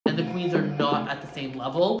queens are not at the same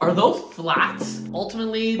level. Are those flats?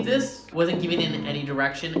 Ultimately, this wasn't given in any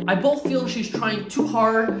direction. I both feel she's trying too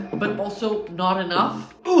hard, but also not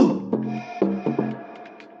enough. Ooh!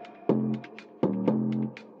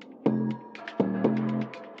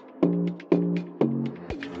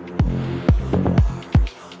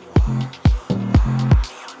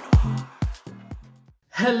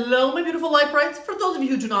 Hello, my beautiful light brights. For those of you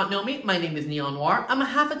who do not know me, my name is Neon Noire. I'm a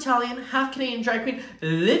half Italian, half Canadian drag queen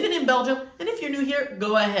living in Belgium. And if you're new here,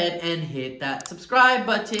 go ahead and hit that subscribe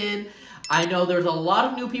button. I know there's a lot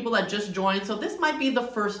of new people that just joined, so this might be the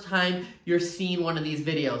first time you're seeing one of these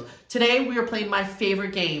videos. Today, we are playing my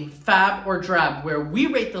favorite game, FAB or DRAB, where we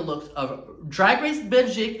rate the looks of Drag Race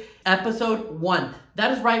Belgique episode 1.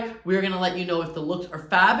 That is right, we're going to let you know if the looks are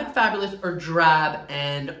fab and fabulous or drab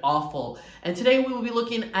and awful. And today we will be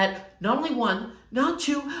looking at not only one, not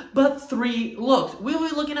two, but 3 looks. We will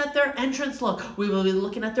be looking at their entrance look, we will be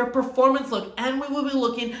looking at their performance look, and we will be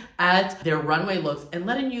looking at their runway looks and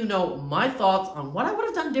letting you know my thoughts on what I would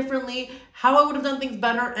have done differently, how I would have done things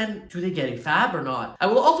better, and do they get a fab or not. I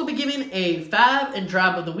will also be giving a fab and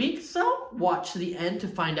drab of the week, so watch to the end to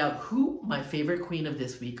find out who my favorite queen of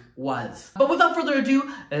this week was. But without further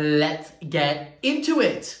ado, let's get into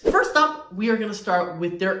it. First up, we are going to start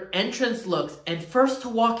with their entrance looks, and first to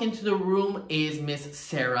walk into the room is Miss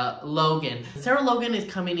Sarah Logan. Sarah Logan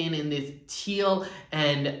is coming in this teal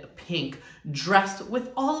and pink, dressed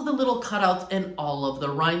with all of the little cutouts and all of the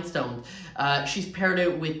rhinestones. She's paired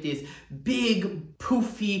it with this big,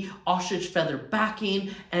 poofy ostrich feather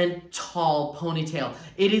backing and tall ponytail.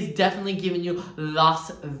 It is definitely giving you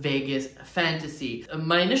Las Vegas fantasy.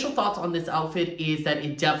 My initial thoughts on this outfit is that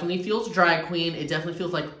it definitely feels drag queen. It definitely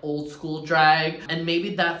feels like old school drag, and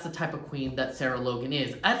maybe that's the type of queen that Sarah Logan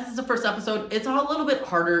is. As this is the first episode, it's a little bit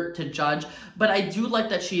harder to judge, but I do like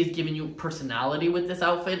that she is giving you personality with this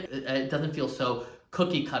outfit. It doesn't feel so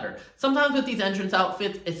cookie cutter. Sometimes with these entrance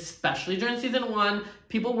outfits, especially during season 1,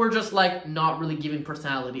 people were just like not really giving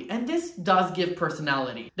personality, and this does give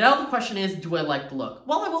personality. Now the question is, do I like the look?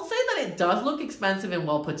 Well, I will say that it does look expensive and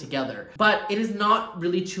well put together, but it is not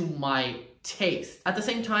really to my taste. At the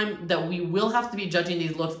same time, that we will have to be judging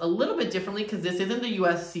these looks a little bit differently because this isn't the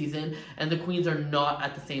US season and the queens are not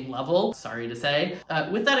at the same level, sorry to say.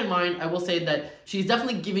 With that in mind, I will say that she's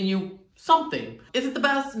definitely giving you something. Is it the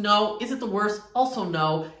best? No. Is it the worst? Also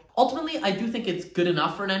no. Ultimately, I do think it's good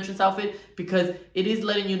enough for an entrance outfit because it is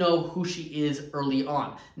letting you know who she is early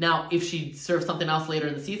on. Now, if she serves something else later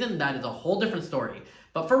in the season, that is a whole different story.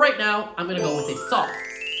 But for right now, I'm gonna go with a soft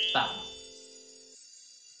fab.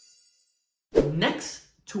 Next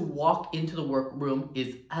to walk into the workroom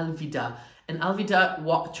is Alvida. And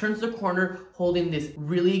Alvida turns the corner holding this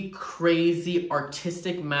really crazy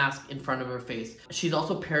artistic mask in front of her face. She's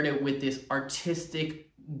also paired it with this artistic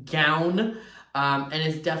gown, and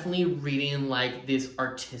it's definitely reading like this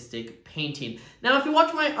artistic painting. Now, if you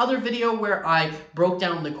watch my other video where I broke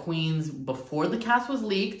down the queens before the cast was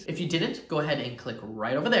leaked, if you didn't, go ahead and click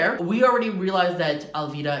right over there. We already realized that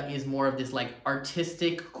Alvida is more of this like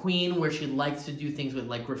artistic queen where she likes to do things with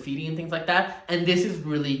like graffiti and things like that, and this is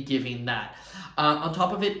really giving that. On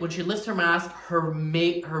top of it, when she lifts her mask, her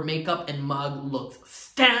makeup and mug looks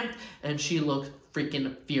stamped, and she looks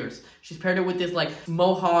freaking fierce. She's paired it with this like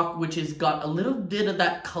mohawk, which has got a little bit of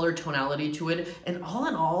that color tonality to it, and all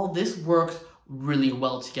in all, this works really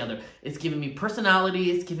well together. It's giving me personality,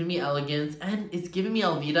 it's giving me elegance, and it's giving me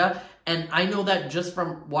Alvida, and I know that just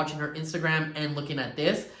from watching her Instagram and looking at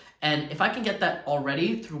this. And if I can get that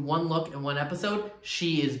already through one look in one episode,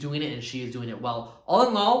 she is doing it, and she is doing it well. All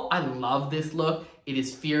in all, I love this look. It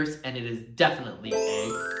is fierce, and it is definitely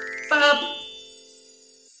a fab.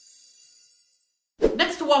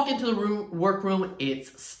 Next to walk into the workroom,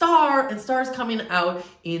 it's Star, and Star is coming out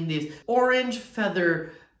in this orange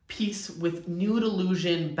feather piece with nude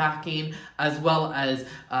illusion backing, as well as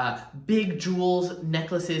big jewels,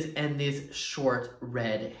 necklaces, and this short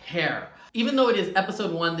red hair. Even though it is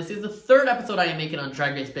episode 1, this is the 3rd episode I am making on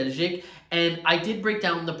Drag Race Belgique, and I did break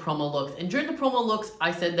down the promo looks. And during the promo looks,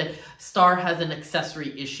 I said that Star has an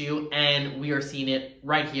accessory issue, and we are seeing it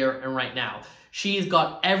right here and right now. She's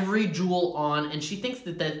got every jewel on, and she thinks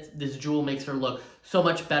that this jewel makes her look so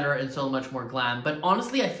much better and so much more glam. But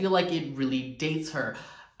honestly, I feel like it really dates her.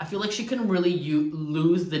 I feel like she can really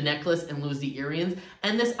lose the necklace and lose the earrings,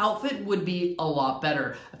 and this outfit would be a lot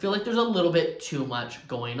better. I feel like there's a little bit too much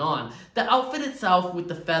going on. The outfit itself with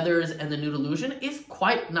the feathers and the nude illusion is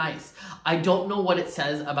quite nice. I don't know what it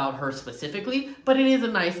says about her specifically, but it is a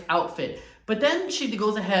nice outfit. But then she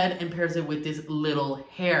goes ahead and pairs it with this little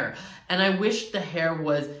hair. And I wish the hair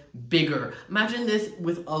was bigger. Imagine this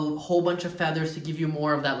with a whole bunch of feathers to give you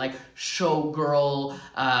more of that like showgirl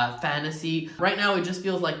fantasy. Right now it just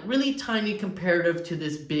feels like really tiny comparative to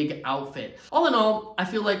this big outfit. All in all, I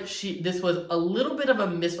feel like this was a little bit of a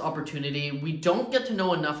missed opportunity. We don't get to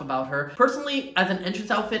know enough about her. Personally, as an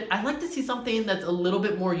entrance outfit, I'd like to see something that's a little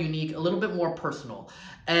bit more unique, a little bit more personal.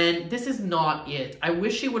 And this is not it. I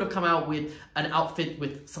wish she would have come out with an outfit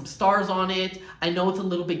with some stars on it. I know it's a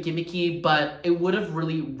little bit gimmicky, but it would have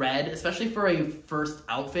really read, especially for a first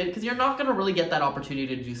outfit, because you're not going to really get that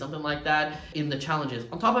opportunity to do something like that in the challenges.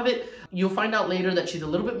 On top of it, you'll find out later that she's a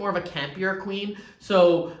little bit more of a campier queen.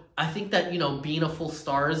 So I think that, you know, being a full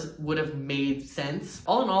stars would have made sense.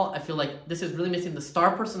 All in all, I feel like this is really missing the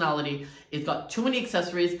star personality. It's got too many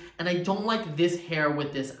accessories, and I don't like this hair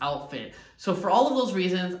with this outfit. So for all of those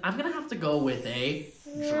reasons, I'm gonna have to go with a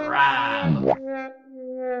drab.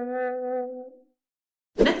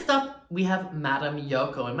 Next up, we have Madame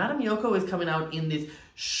Yoko. And Madame Yoko is coming out in this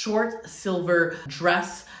short silver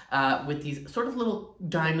dress with these sort of little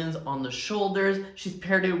diamonds on the shoulders. She's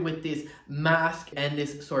paired it with this mask and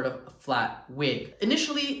this sort of flat wig.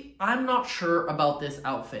 Initially, I'm not sure about this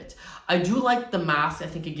outfit. I do like the mask. I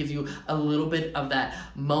think it gives you a little bit of that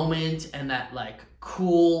moment and that like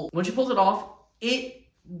cool. When she pulls it off, it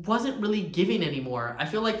wasn't really giving anymore. I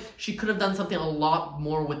feel like she could have done something a lot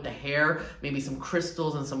more with the hair, maybe some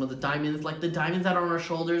crystals and some of the diamonds. Like the diamonds that are on her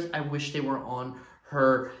shoulders, I wish they were on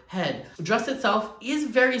her head. The dress itself is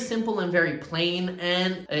very simple and very plain,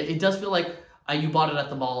 and it does feel like you bought it at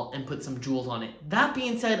the mall and put some jewels on it. That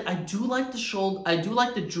being said, I do like the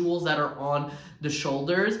jewels that are on the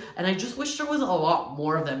shoulders, and I just wish there was a lot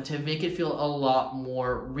more of them to make it feel a lot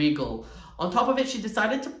more regal. On top of it, she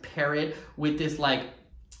decided to pair it with this like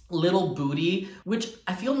little booty, which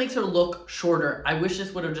I feel makes her look shorter. I wish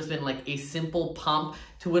this would have just been like a simple pump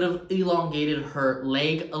to would have elongated her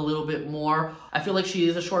leg a little bit more. I feel like she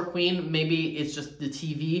is a short queen. Maybe it's just the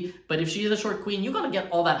TV, but if she is a short queen, you gotta get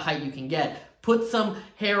all that height you can get. Put some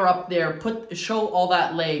hair up there, show all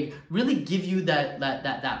that leg, really give you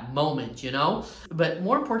that moment, you know? But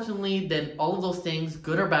more importantly than all of those things,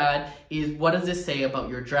 good or bad, is what does this say about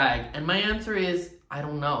your drag? And my answer is, I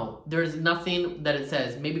don't know. There's nothing that it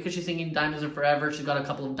says. Maybe because she's singing Diamonds Are Forever, she's got a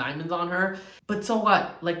couple of diamonds on her. But so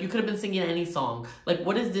what? Like, you could have been singing any song. Like,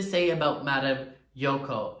 what does this say about Madame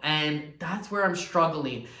Yoko? And that's where I'm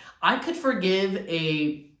struggling. I could forgive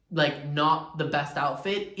a not the best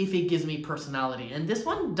outfit if it gives me personality. And this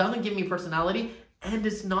one doesn't give me personality, and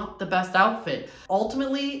it's not the best outfit.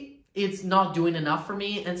 Ultimately, it's not doing enough for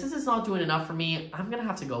me. And since it's not doing enough for me, I'm gonna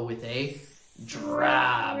have to go with a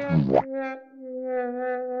drab.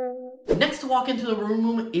 Next to walk into the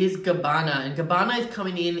room is Gabbana, and Gabbana is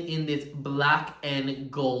coming in this black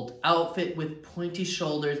and gold outfit with pointy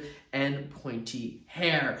shoulders and pointy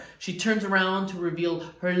hair. She turns around to reveal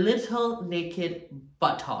her little naked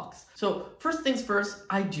buttocks. So first things first,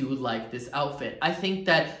 I do like this outfit. I think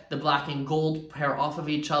that the black and gold pair off of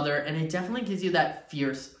each other, and it definitely gives you that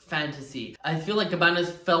fierce fantasy. I feel like Gabbana's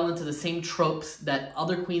fell into the same tropes that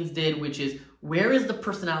other queens did, which is where is the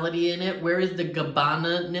personality in it? Where is the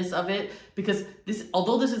Gabbana-ness of it? Because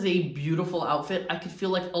although this is a beautiful outfit, I could feel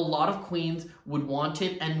like a lot of queens would want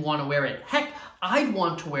it and want to wear it. Heck, I'd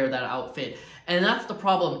want to wear that outfit. And that's the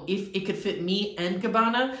problem. If it could fit me and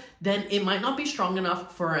Gabbana, then it might not be strong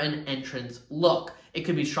enough for an entrance look. It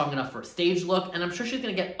could be strong enough for a stage look, and I'm sure she's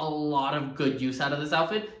gonna get a lot of good use out of this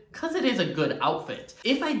outfit because it is a good outfit.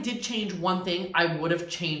 If I did change one thing, I would have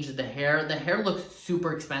changed the hair. The hair looks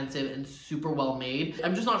super expensive and super well made.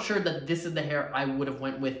 I'm just not sure that this is the hair I would have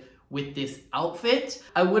went with this outfit.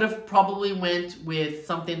 I would have probably went with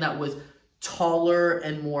something that was taller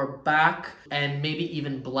and more back, and maybe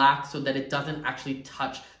even black so that it doesn't actually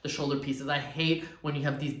touch the shoulder pieces. I hate when you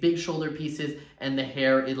have these big shoulder pieces and the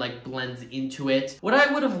hair, it like blends into it. What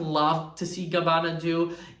I would have loved to see Gabbana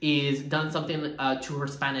do is done something to her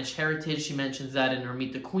Spanish heritage. She mentions that in her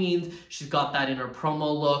Meet the Queens. She's got that in her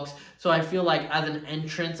promo looks. So I feel like as an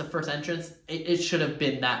entrance, a first entrance, it should have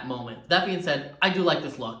been that moment. That being said, I do like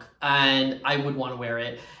this look and I would want to wear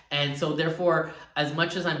it. And so therefore, as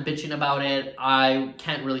much as I'm bitching about it, I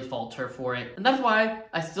can't really fault her for it. And that's why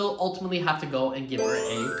I still ultimately have to go and give her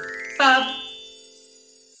a FAB.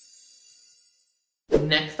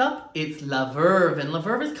 Next up, it's La Verve, and La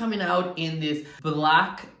Verve is coming out in this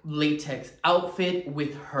black latex outfit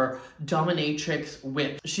with her dominatrix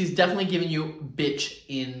whip. She's definitely giving you bitch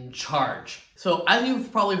in charge. So as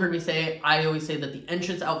you've probably heard me say, I always say that the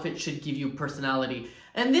entrance outfit should give you personality.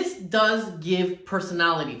 And this does give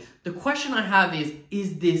personality. The question I have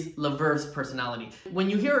is this La Verve's personality? When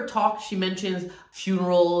you hear her talk, she mentions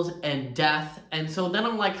funerals and death. And so then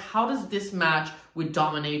I'm like, how does this match with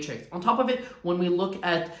dominatrix? On top of it, when we look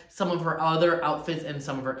at some of her other outfits and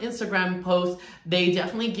some of her Instagram posts, they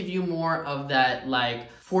definitely give you more of that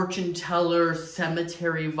like fortune teller,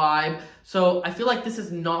 cemetery vibe. So I feel like this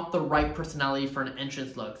is not the right personality for an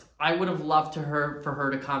entrance look. I would have loved for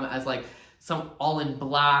her to come as like some all in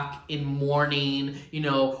black, in mourning, you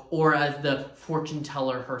know, or as the fortune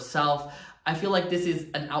teller herself. I feel like this is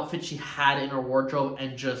an outfit she had in her wardrobe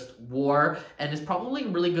and just wore, and is probably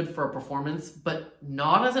really good for a performance, but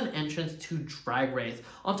not as an entrance to Drag Race.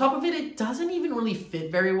 On top of it, it doesn't even really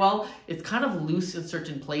fit very well. It's kind of loose in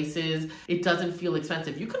certain places. It doesn't feel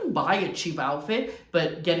expensive. You can buy a cheap outfit,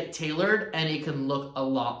 but get it tailored and it can look a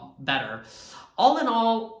lot better. All in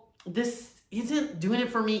all, this isn't doing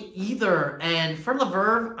it for me either. And for La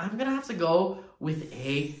Verve, I'm gonna have to go with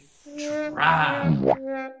a drab.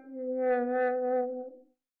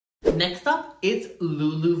 Next up, it's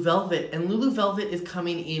Lulu Velvet. And Lulu Velvet is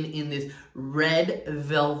coming in this red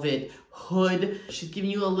velvet hood. She's giving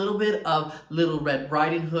you a little bit of Little Red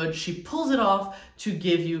Riding Hood. She pulls it off to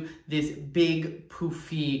give you this big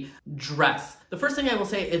poofy dress. The first thing I will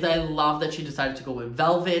say is I love that she decided to go with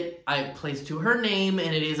velvet. I placed to her name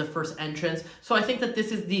and it is a first entrance. So I think that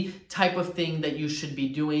this is the type of thing that you should be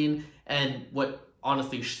doing and what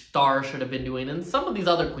honestly Star should have been doing, and some of these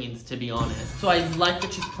other queens, to be honest. So I like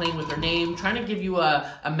that she's playing with her name, trying to give you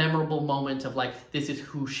a memorable moment of like, this is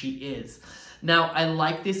who she is. Now, I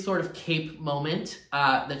like this sort of cape moment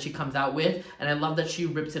that she comes out with, and I love that she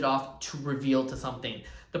rips it off to reveal to something.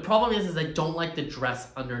 The problem is I don't like the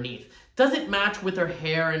dress underneath. Does it match with her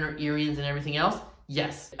hair and her earrings and everything else?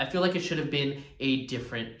 Yes. I feel like it should have been a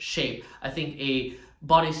different shape. I think a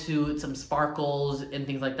bodysuit, some sparkles and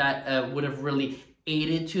things like that would have really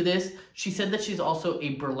aided to this. She said that she's also a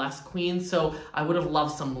burlesque queen, so I would have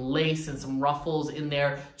loved some lace and some ruffles in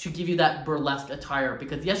there to give you that burlesque attire,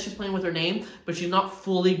 because yes, she's playing with her name, but she's not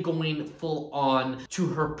fully going full on to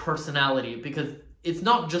her personality, because it's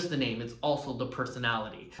not just the name, it's also the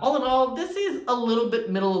personality. All in all, this is a little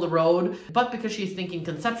bit middle of the road, but because she's thinking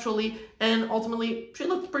conceptually and ultimately she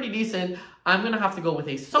looks pretty decent, I'm gonna have to go with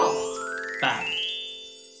a soft bag.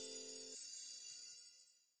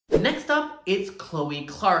 Next up, it's Chloe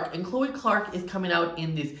Clark, and Chloe Clark is coming out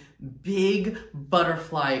in this big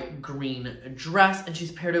butterfly green dress, and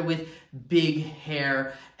she's paired it with big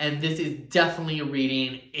hair, and this is definitely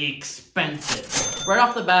reading expensive. Right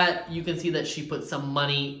off the bat, you can see that she put some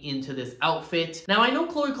money into this outfit. Now, I know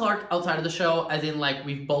Chloe Clark outside of the show, as in like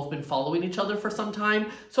we've both been following each other for some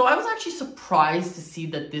time, so I was actually surprised to see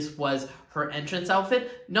that this was her entrance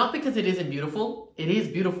outfit, not because it isn't beautiful, it is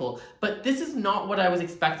beautiful, but this is not what I was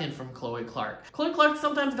expecting from Chloe Clark. Chloe Clark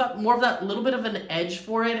sometimes got more of that little bit of an edge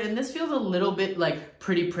for it, and this feels a little bit like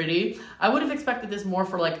pretty. I would have expected this more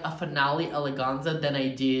for like a finale eleganza than I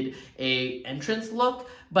did a entrance look,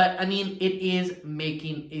 but I mean, it is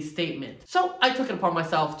making a statement. So I took it upon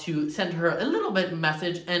myself to send her a little bit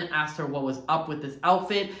message and asked her what was up with this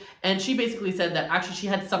outfit. And she basically said that actually she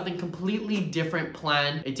had something completely different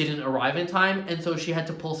planned. It didn't arrive in time, and so she had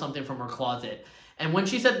to pull something from her closet. And when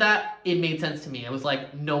she said that, it made sense to me. I was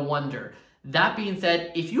like, no wonder. That being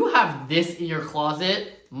said, if you have this in your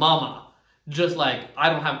closet, mama, just like, I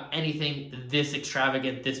don't have anything this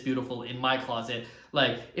extravagant, this beautiful in my closet.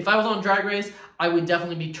 Like, if I was on Drag Race, I would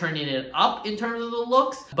definitely be turning it up in terms of the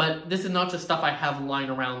looks, but this is not just stuff I have lying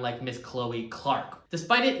around like Miss Chloe Clark.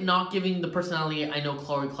 Despite it not giving the personality I know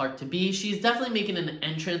Chloe Clark to be, she's definitely making an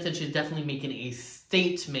entrance and she's definitely making a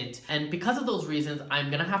statement. And because of those reasons, I'm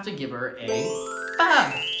gonna have to give her a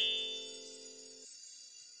FAB.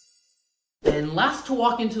 And last to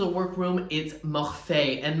walk into the workroom, it's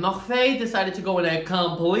Morphée. And Morphée decided to go in a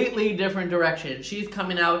completely different direction. She's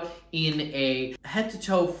coming out in a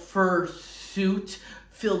head-to-toe fur suit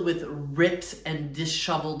filled with rips and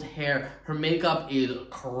disheveled hair. Her makeup is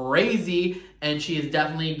crazy, and she is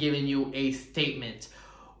definitely giving you a statement.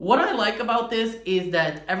 What I like about this is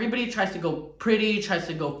that everybody tries to go pretty, tries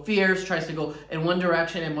to go fierce, tries to go in one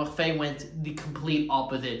direction, and Morphée went the complete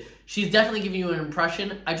opposite. She's definitely giving you an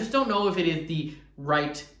impression. I just don't know if it is the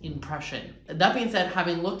right impression. That being said,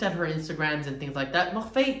 having looked at her Instagrams and things like that,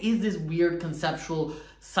 Morphée is this weird conceptual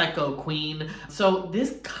psycho queen. So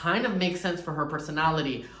this kind of makes sense for her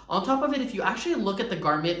personality. On top of it, if you actually look at the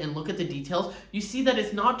garment and look at the details, you see that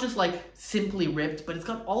it's not just like simply ripped, but it's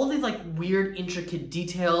got all of these like weird intricate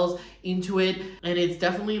details into it, and it's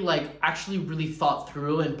definitely like actually really thought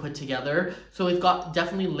through and put together. So it's got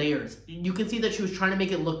definitely layers. You can see that she was trying to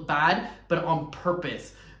make it look bad, but on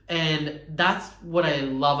purpose. And that's what I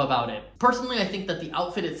love about it. Personally, I think that the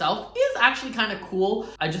outfit itself is actually kind of cool.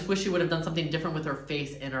 I just wish she would have done something different with her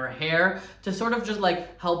face and her hair to sort of just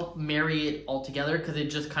like help marry it all together, because it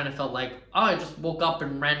just kind of felt like, oh, I just woke up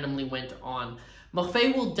and randomly went on.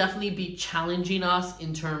 Morphe will definitely be challenging us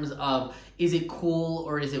in terms of, is it cool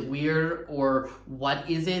or is it weird or what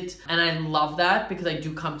is it? And I love that because I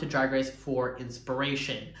do come to Drag Race for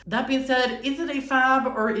inspiration. That being said, is it a FAB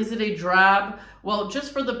or is it a DRAB? Well,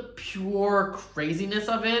 just for the pure craziness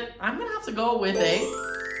of it, I'm gonna have to go with a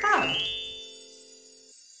FAB.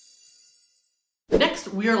 Next,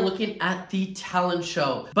 we are looking at the talent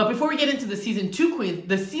show. But before we get into the season 2 queens,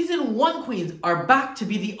 the season 1 queens are back to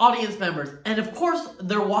be the audience members. And of course,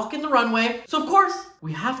 they're walking the runway. So of course,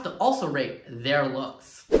 we have to also rate their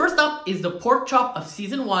looks. First up is the pork chop of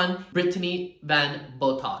season 1, Brittany Van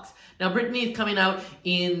Botox. Now, Brittany is coming out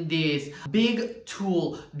in this big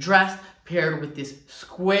tulle dress paired with this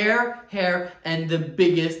square hair and the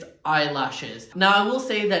biggest eyelashes. Now, I will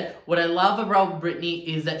say that what I love about Brittany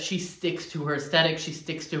is that she sticks to her aesthetic, she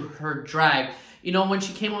sticks to her drag. You know, when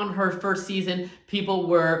she came on her first season, people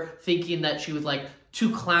were thinking that she was like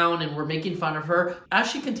too clown and were making fun of her. As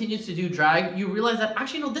she continues to do drag, you realize that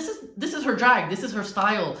actually, no, this is her drag, this is her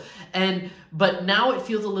style. But now it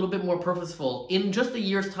feels a little bit more purposeful. In just a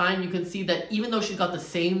year's time, you can see that even though she's got the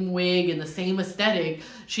same wig and the same aesthetic,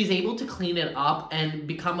 she's able to clean it up and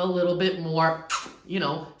become a little bit more, you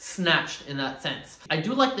know, snatched in that sense. I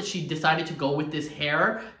do like that she decided to go with this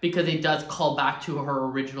hair because it does call back to her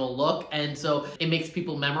original look, and so it makes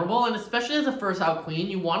people memorable, and especially as a first out queen,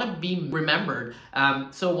 you want to be remembered.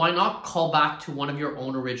 So why not call back to one of your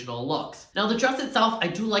own original looks? Now, the dress itself, I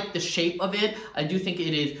do like the shape of it. I do think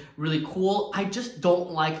it is really cool. I just don't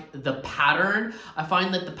like the pattern. I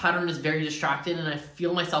find that the pattern is very distracting, and I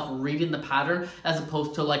feel myself reading the pattern as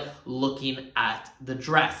opposed to like looking at the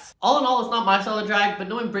dress. All in all, it's not my style of drag, but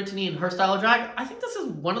knowing Brittany and her style of drag, I think this is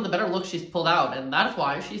one of the better looks she's pulled out, and that is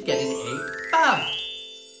why she's getting a FAB.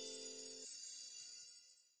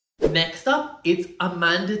 Next up, it's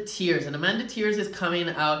Amanda Tears, and Amanda Tears is coming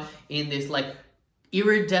out in this like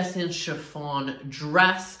iridescent chiffon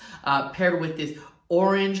dress paired with this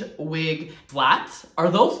orange wig. Flats? Are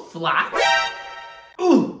those flats?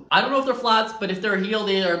 Ooh! I don't know if they're flats, but if they're a heel,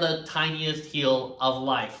 they are the tiniest heel of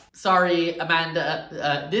life. Sorry,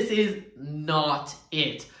 Amanda, this is not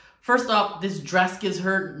it. First up, this dress gives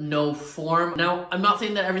her no form. Now, I'm not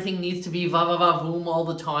saying that everything needs to be va-va-va-voom all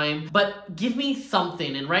the time, but give me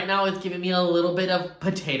something, and right now it's giving me a little bit of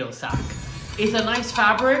potato sack. It's a nice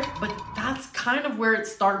fabric, but that's kind of where it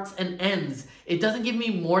starts and ends. It doesn't give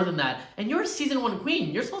me more than that. And you're a season 1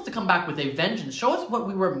 queen. You're supposed to come back with a vengeance. Show us what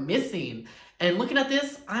we were missing. And looking at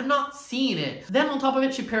this, I'm not seeing it. Then on top of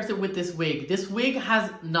it, she pairs it with this wig. This wig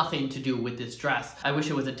has nothing to do with this dress. I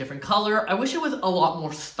wish it was a different color. I wish it was a lot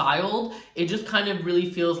more styled. It just kind of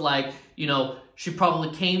really feels like, you know, she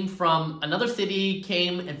probably came from another city,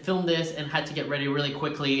 came and filmed this and had to get ready really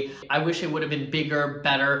quickly. I wish it would have been bigger,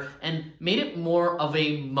 better, and made it more of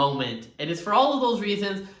a moment. And it's for all of those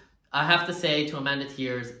reasons, I have to say to Amanda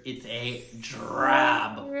Tears, it's a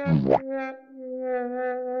DRAB.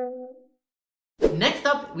 Next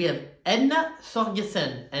up, we have Edna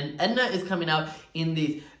Sorgesen, and Edna is coming out in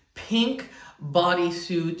this pink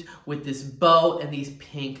bodysuit with this bow and these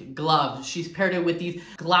pink gloves. She's paired it with these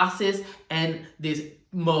glasses and this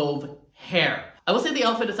mauve hair. I will say the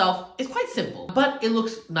outfit itself is quite simple, but it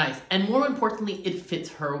looks nice, and more importantly, it fits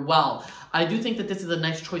her well. I do think that this is a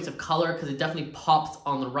nice choice of color because it definitely pops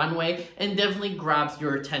on the runway and definitely grabs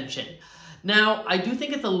your attention. Now, I do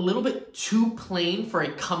think it's a little bit too plain for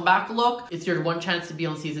a comeback look. It's your one chance to be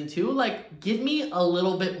on season 2. Like, give me a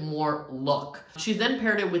little bit more look. She's then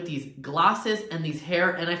paired it with these glasses and these hair,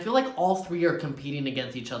 and I feel like all three are competing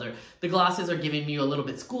against each other. The glasses are giving you a little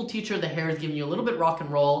bit school teacher, the hair is giving you a little bit rock and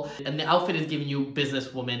roll, and the outfit is giving you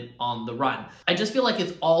businesswoman on the run. I just feel like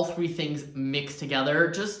it's all three things mixed together,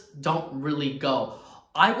 just don't really go.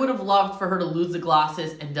 I would have loved for her to lose the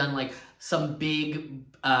glasses and done like some big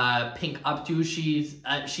pink updo.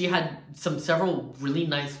 She had several really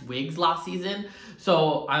nice wigs last season,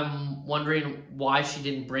 so I'm wondering why she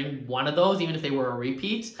didn't bring one of those, even if they were a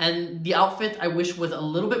repeat. And the outfit I wish was a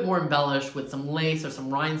little bit more embellished with some lace or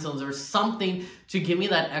some rhinestones or something to give me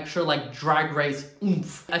that extra like Drag Race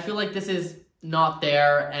oomph. I feel like this is not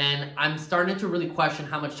there, and I'm starting to really question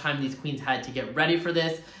how much time these queens had to get ready for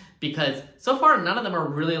this, because so far none of them are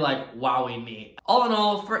really like wowing me. All in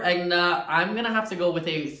all, for Egna, I'm gonna have to go with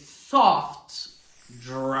a soft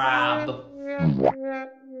drab.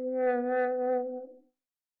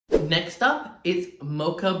 Next up, it's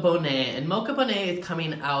Mocha Bonet, and Mocha Bonet is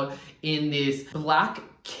coming out in this black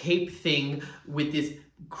cape thing with this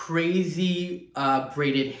crazy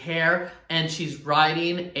braided hair, and she's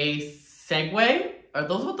riding a Segway. Are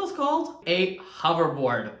those what those called? A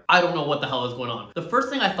hoverboard. I don't know what the hell is going on. The first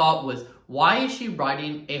thing I thought was, why is she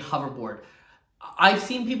riding a hoverboard? I've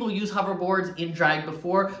seen people use hoverboards in drag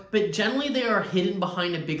before, but generally they are hidden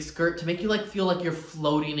behind a big skirt to make you like feel like you're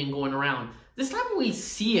floating and going around. This time we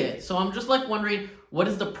see it, so I'm just like wondering, what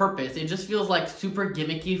is the purpose? It just feels like super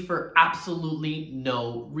gimmicky for absolutely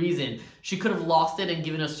no reason. She could have lost it and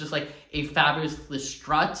given us just like a fabulous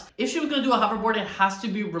strut. If she was gonna do a hoverboard, it has to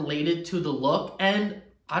be related to the look, and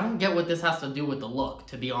I don't get what this has to do with the look,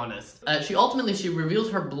 to be honest. She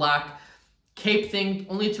reveals her black cape thing,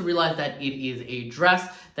 only to realize that it is a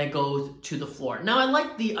dress that goes to the floor. Now, I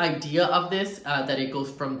like the idea of this, that it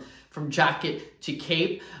goes from jacket to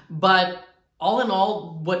cape, but all in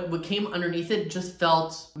all, what came underneath it just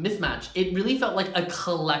felt mismatched. It really felt like a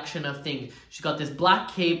collection of things. She got this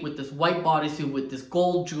black cape with this white bodysuit, with this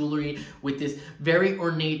gold jewelry, with this very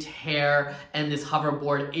ornate hair, and this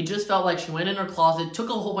hoverboard. It just felt like she went in her closet,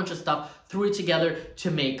 took a whole bunch of stuff, threw it together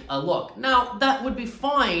to make a look. Now, that would be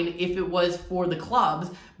fine if it was for the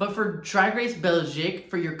clubs, but for Drag Race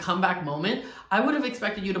Belgique, for your comeback moment, I would have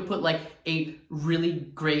expected you to put like a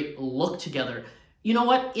really great look together. You know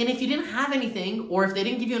what? And if you didn't have anything, or if they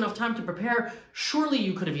didn't give you enough time to prepare, surely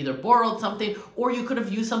you could have either borrowed something, or you could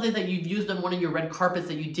have used something that you've used on one of your red carpets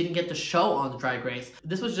that you didn't get to show on Drag Race.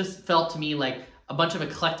 This was just felt to me like a bunch of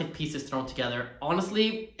eclectic pieces thrown together.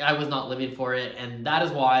 Honestly, I was not living for it, and that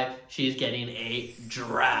is why she's getting a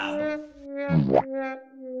drab.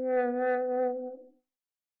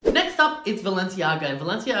 Next up, it's Balenciaga, and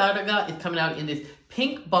Balenciaga is coming out in this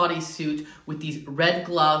pink bodysuit with these red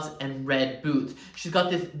gloves and red boots. She's got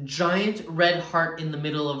this giant red heart in the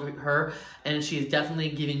middle of her, and she is definitely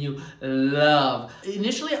giving you love.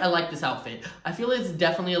 Initially, I like this outfit. I feel it's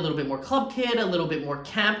definitely a little bit more club kid, a little bit more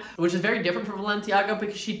camp, which is very different from Balenciaga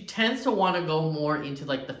because she tends to want to go more into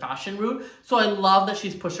like the fashion route. So I love that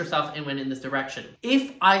she's pushed herself and went in this direction.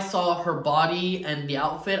 If I saw her body and the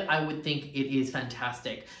outfit, I would think it is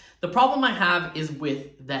fantastic. The problem I have is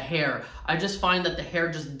with the hair. I just find that the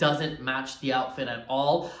hair just doesn't match the outfit at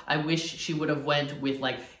all. I wish she would have went with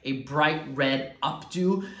like a bright red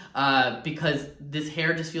updo, because this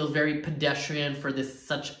hair just feels very pedestrian for this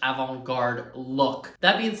such avant-garde look.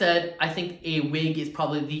 That being said, I think a wig is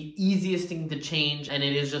probably the easiest thing to change, and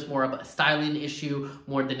it is just more of a styling issue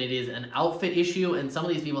more than it is an outfit issue, and some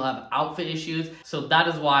of these people have outfit issues. So that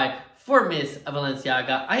is why for Miss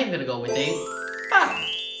Balenciaga, I am gonna go with a 5.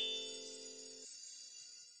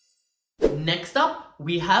 Next up,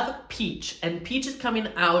 we have Peach, and Peach is coming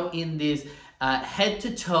out in this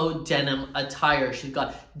head-to-toe denim attire. She's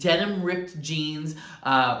got denim ripped jeans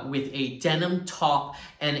with a denim top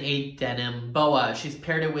and a denim boa. She's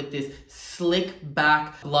paired it with this slick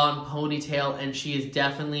back blonde ponytail, and she is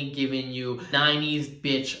definitely giving you 90s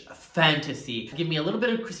bitch fantasy. Give me a little bit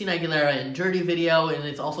of Christina Aguilera and Dirty Video, and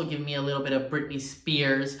it's also giving me a little bit of Britney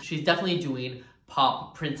Spears. She's definitely doing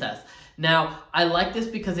pop princess. Now, I like this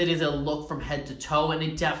because it is a look from head to toe, and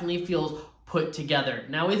it definitely feels put together.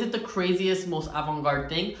 Now, is it the craziest, most avant-garde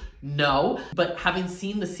thing? No, but having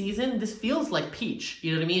seen the season, this feels like Peach.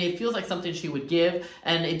 You know what I mean? It feels like something she would give,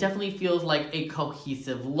 and it definitely feels like a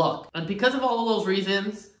cohesive look. And because of all of those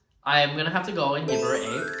reasons, I am gonna have to go and give her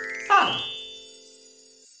a 5.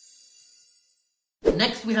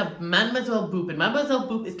 Next, we have Mademoiselle Boop, and Mademoiselle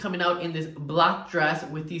Boop is coming out in this black dress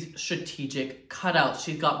with these strategic cutouts.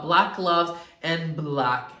 She's got black gloves and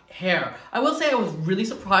black hair. I will say I was really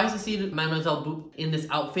surprised to see Mademoiselle Boop in this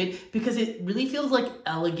outfit because it really feels like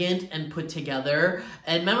elegant and put together.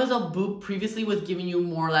 And Mademoiselle Boop previously was giving you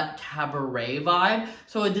more of that cabaret vibe.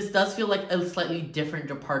 So this does feel like a slightly different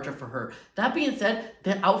departure for her. That being said,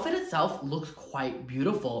 the outfit itself looks quite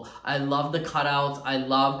beautiful. I love the cutouts. I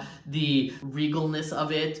love the regalness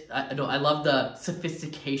of it. I love the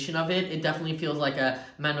sophistication of it. It definitely feels like a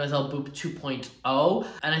Mademoiselle Boop 2.0.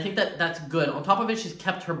 And I think that that's good. On top of it, she's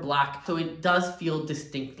kept her black, so it does feel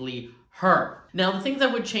distinctly her. Now, the things I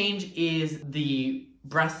would change is the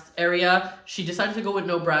breast area. She decided to go with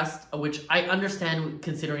no breast, which I understand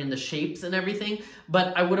considering the shapes and everything,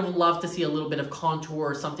 but I would have loved to see a little bit of contour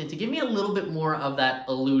or something to give me a little bit more of that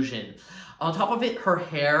illusion. On top of it, her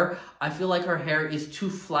hair, I feel like her hair is too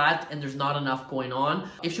flat and there's not enough going on.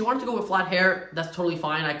 If she wanted to go with flat hair, that's totally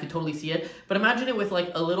fine. I could totally see it. But imagine it with like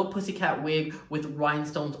a little pussycat wig with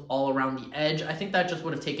rhinestones all around the edge. I think that just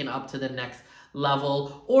would have taken up to the next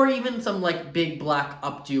level, or even some like big black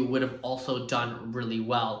updo would have also done really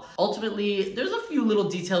well. Ultimately, there's a few little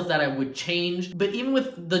details that I would change, but even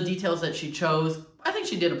with the details that she chose, I think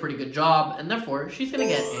she did a pretty good job, and therefore she's gonna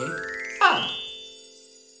get a FAB.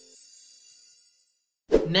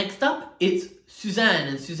 Next up, it's Suzanne,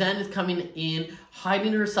 and Suzanne is coming in,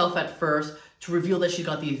 hiding herself at first to reveal that she's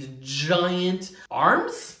got these giant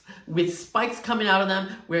arms with spikes coming out of them,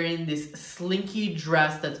 wearing this slinky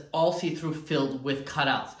dress that's all see-through filled with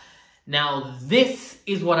cutouts. Now, this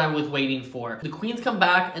is what I was waiting for. The queens come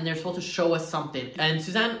back and they're supposed to show us something, and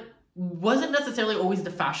Suzanne wasn't necessarily always the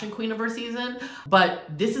fashion queen of her season, but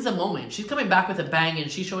this is a moment. She's coming back with a bang and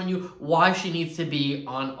she's showing you why she needs to be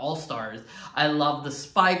on All Stars. I love the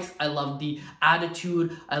spikes, I love the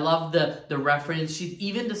attitude, I love the reference. She's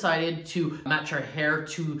even decided to match her hair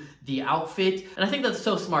to the outfit, and I think that's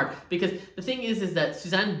so smart, because the thing is that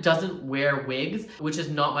Suzanne doesn't wear wigs, which is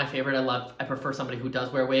not my favorite. I prefer somebody who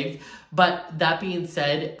does wear wigs. But that being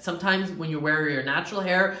said, sometimes when you wear your natural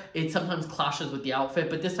hair, it sometimes clashes with the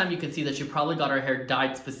outfit, but this time you can see that she probably got her hair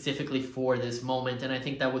dyed specifically for this moment, and I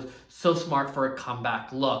think that was so smart for a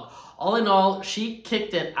comeback look. All in all, she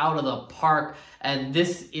kicked it out of the park, and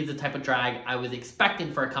this is the type of drag I was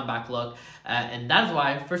expecting for a comeback look, and that is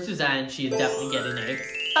why, for Suzanne, she is definitely getting a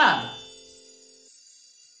FAB.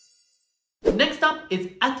 Next up is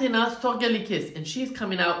Athena Sorgalikis, and she's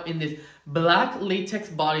coming out in this black latex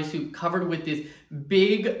bodysuit covered with this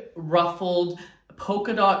big ruffled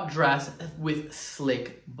polka dot dress with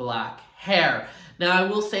slick black hair. Now, I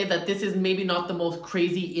will say that this is maybe not the most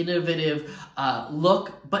crazy innovative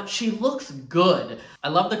look, but she looks good. I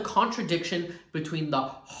love the contradiction between the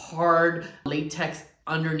hard latex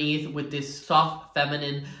underneath with this soft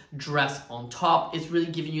feminine dress on top. It's really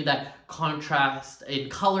giving you that contrast in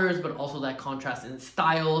colors, but also that contrast in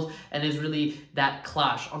styles, and is really that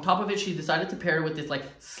clash. On top of it, she decided to pair it with this like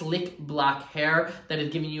slick black hair that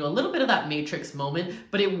is giving you a little bit of that Matrix moment,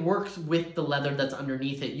 but it works with the leather that's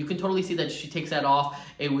underneath it. You can totally see that if she takes that off,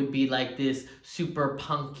 it would be like this super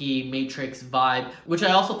punky Matrix vibe, which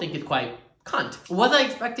I also think is quite cunt. Was I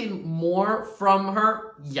expecting more from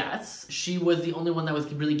her? Yes. She was the only one that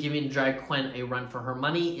was really giving Drag Queen a run for her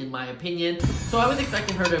money, in my opinion. So I was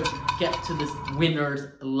expecting her to get to this winner's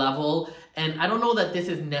level, and I don't know that this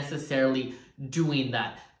is necessarily doing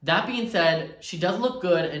that. That being said, she does look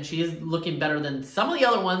good, and she is looking better than some of the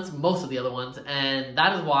other ones, most of the other ones, and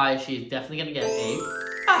that is why she's definitely gonna get a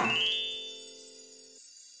FAB.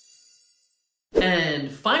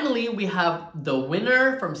 And finally, we have the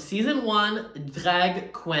winner from season 1,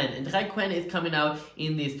 Drag Queen. And Drag Queen is coming out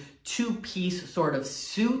in this two-piece sort of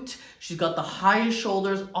suit. She's got the highest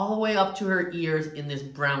shoulders all the way up to her ears in this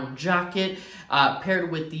brown jacket,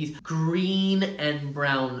 paired with these green and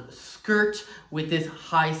brown skirt with this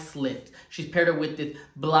high slit. She's paired it with this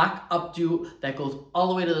black updo that goes all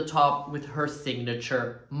the way to the top with her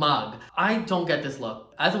signature mug. I don't get this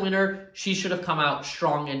look. As a winner, she should have come out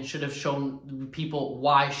strong and should have shown people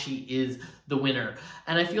why she is the winner.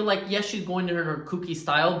 And I feel like, yes, she's going in her kooky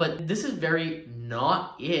style, but this is very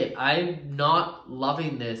not it. I'm not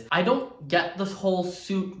loving this. I don't get this whole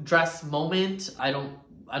suit dress moment. I don't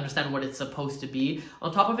understand what it's supposed to be.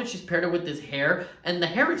 On top of it, she's paired it with this hair, and the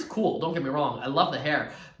hair is cool, don't get me wrong, I love the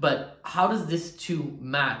hair, but how does this two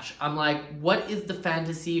match? I'm like, what is the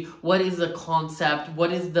fantasy? What is the concept?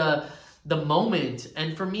 What is the moment?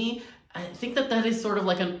 And for me, I think that is sort of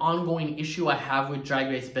like an ongoing issue I have with Drag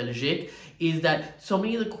Race Belgique, is that so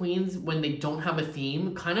many of the queens, when they don't have a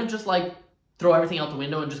theme, kind of just like throw everything out the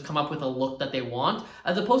window and just come up with a look that they want,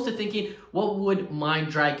 as opposed to thinking, what would my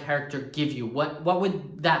drag character give you? What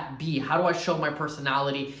would that be? How do I show my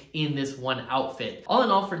personality in this one outfit? All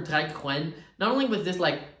in all, for Drag Queen, not only was this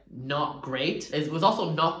like not great, it was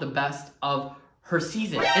also not the best of her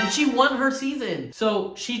season, and she won her season.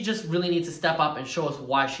 So she just really needs to step up and show us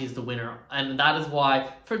why she's the winner, and that is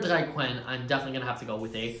why for Drag Queen, I'm definitely gonna have to go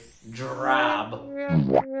with a DRAB.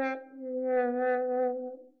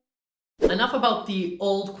 Enough about the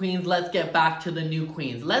old queens, let's get back to the new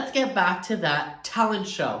queens. Let's get back to that talent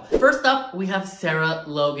show. First up, we have Sarah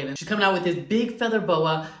Logan. She's coming out with this big feather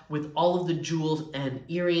boa with all of the jewels and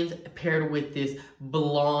earrings paired with this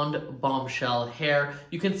blonde bombshell hair.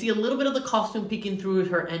 You can see a little bit of the costume peeking through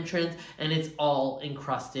her entrance, and it's all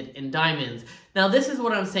encrusted in diamonds. Now, this is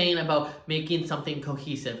what I'm saying about making something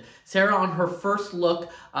cohesive. Sarah, on her first look,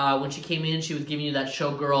 when she came in, she was giving you that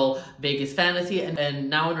showgirl Vegas fantasy, and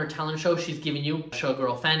now in her talent show, she's giving you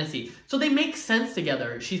showgirl fantasy. So they make sense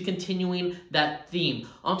together. She's continuing that theme.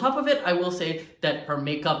 On top of it, I will say that her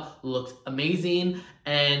makeup looks amazing,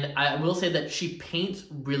 and I will say that she paints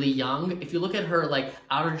really young. If you look at her like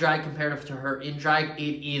outer drag comparative to her in drag,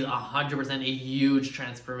 it is 100% a huge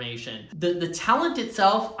transformation. The talent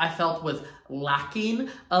itself, I felt, was lacking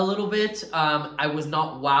a little bit. I was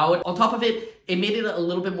not wowed. On top of it, it made it a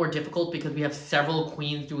little bit more difficult because we have several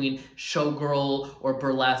queens doing showgirl or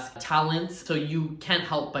burlesque talents, so you can't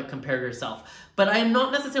help but compare yourself. But I am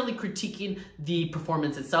not necessarily critiquing the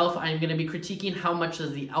performance itself. I am going to be critiquing how much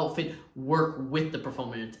does the outfit work with the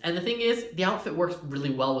performance. And the thing is, the outfit works really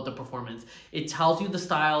well with the performance. It tells you the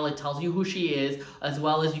style, it tells you who she is, as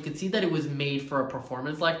well as you can see that it was made for a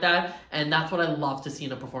performance like that. And that's what I love to see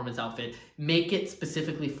in a performance outfit. Make it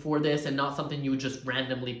specifically for this and not something you just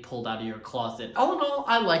randomly pulled out of your closet. All in all,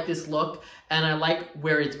 I like this look and I like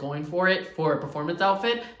where it's going for it for a performance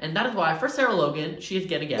outfit. And that is why for Sarah Logan, she is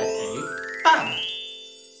going to get a FAB.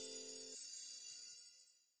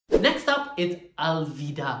 Next up is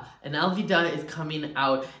Alvida, and Alvida is coming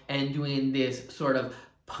out and doing this sort of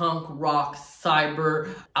punk rock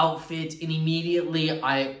cyber outfit, and immediately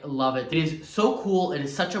I love it. It is so cool, it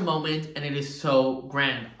is such a moment, and it is so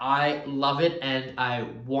grand. I love it and I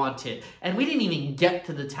want it. And we didn't even get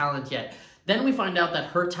to the talent yet. Then we find out that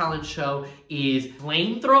her talent show is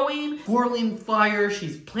flamethrowing, whirling fire,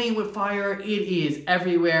 she's playing with fire, it is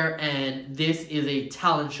everywhere, and this is a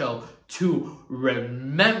talent show to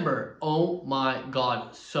remember. Oh my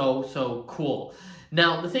god, so cool.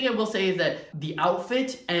 Now, the thing I will say is that the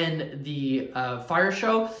outfit and the fire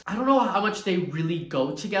show, I don't know how much they really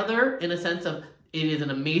go together in a sense of it is an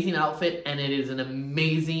amazing outfit and it is an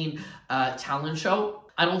amazing talent show.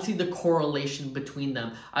 I don't see the correlation between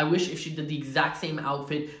them. I wish if she did the exact same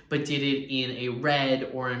outfit but did it in a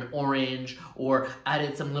red or an orange or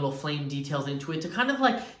added some little flame details into it to kind of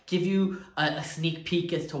like give you a sneak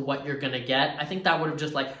peek as to what you're gonna get. I think that would have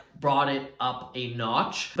just like brought it up a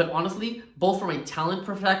notch. But honestly, both from a talent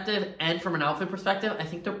perspective and from an outfit perspective, I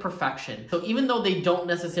think they're perfection. So even though they don't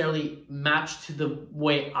necessarily match to the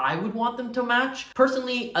way I would want them to match,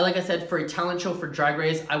 personally, like I said, for a talent show for Drag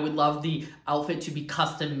Race, I would love the outfit to be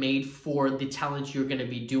custom made for the talent you're gonna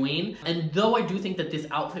be doing. And though I do think that this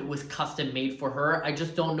outfit was custom made for her, I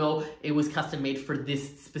just don't know it was custom made for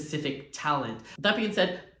this specific talent. That being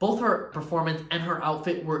said, both her performance and her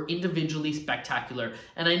outfit were individually spectacular.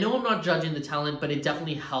 And I know I'm not judging the talent, but it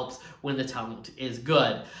definitely helps when the talent is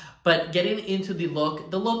good. But getting into the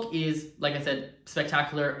look is, like I said,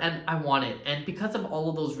 spectacular and I want it. And because of all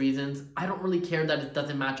of those reasons, I don't really care that it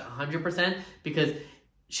doesn't match 100% because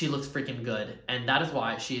she looks freaking good. And that is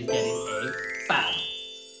why she is getting a FAB.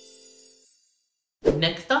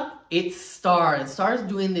 Next up, it's Star. And Star is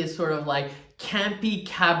doing this sort of like campy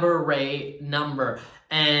cabaret number.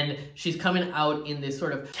 And she's coming out in this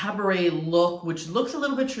sort of cabaret look, which looks a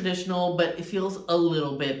little bit traditional, but it feels a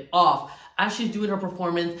little bit off. As she's doing her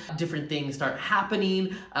performance, different things start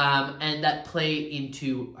happening and that play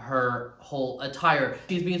into her whole attire.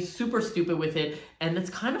 She's being super stupid with it, and it's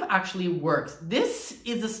kind of actually works. This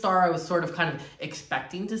is the Star I was sort of kind of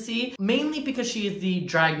expecting to see, mainly because she is the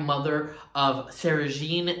drag mother of Sarah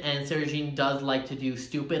Jean, and Sarah Jean does like to do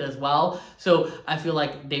stupid as well. So I feel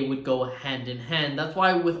like they would go hand in hand. That's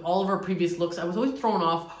why with all of her previous looks, I was always thrown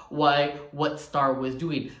off what Star was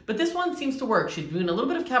doing. But this one seems to work. She's doing a little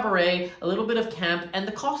bit of cabaret, a little bit of camp, and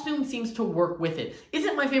the costume seems to work with it. Is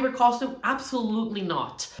it my favorite costume? Absolutely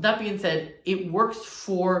not. That being said, it works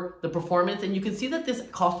for the performance, and you can see that this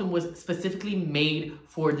costume was specifically made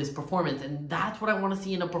for this performance, and that's what I want to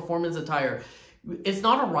see in a performance attire. It's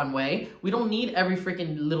not a runway. We don't need every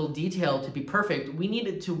freaking little detail to be perfect. We need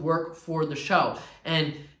it to work for the show.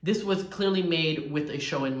 And this was clearly made with a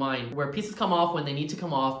show in mind, where pieces come off when they need to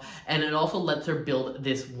come off, and it also lets her build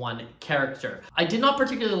this one character. I did not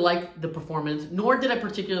particularly like the performance, nor did I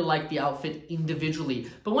particularly like the outfit individually.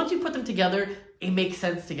 But once you put them together, it makes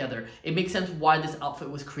sense together. It makes sense why this outfit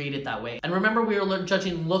was created that way. And remember, we are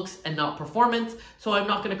judging looks and not performance, so I'm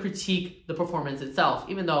not going to critique the performance itself,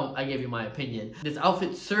 even though I gave you my opinion. This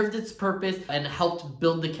outfit served its purpose and helped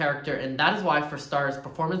build the character, and that is why for Star's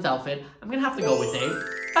performance outfit, I'm going to have to go with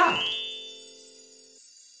a FAB.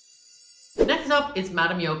 up, it's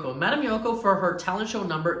Madame Yoko. Madame Yoko, for her talent show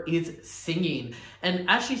number, is singing. And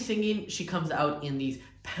as she's singing, she comes out in these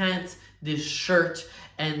pants, this shirt,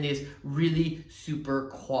 and this really super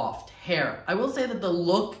coiffed hair. I will say that the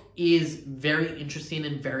look is very interesting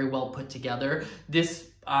and very well put together. This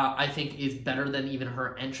I think is better than even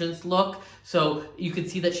her entrance look. So you can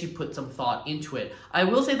see that she put some thought into it. I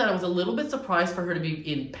will say that I was a little bit surprised for her to be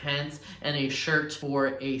in pants and a shirt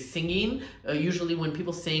for a singing. Usually when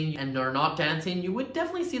people sing and are not dancing, you would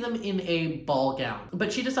definitely see them in a ball gown.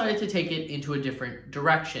 But she decided to take it into a different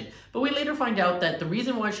direction. But we later find out that the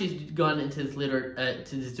reason why she's gone into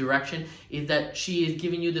this direction is that she is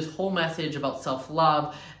giving you this whole message about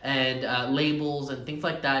self-love and labels and things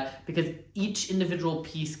like that, because each individual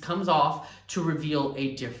piece comes off to reveal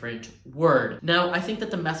a different word. Now, I think that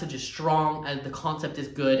the message is strong and the concept is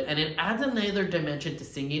good, and it adds another dimension to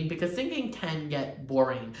singing, because singing can get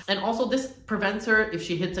boring. And also this prevents her, if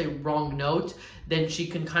she hits a wrong note, then she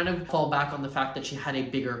can kind of fall back on the fact that she had a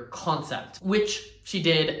bigger concept, which she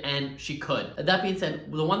did and she could. That being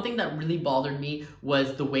said, the one thing that really bothered me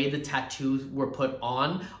was the way the tattoos were put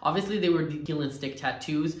on. Obviously they were peel and stick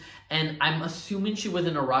tattoos, and I'm assuming she was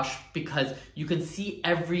in a rush because you can see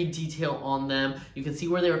every detail on them. You can see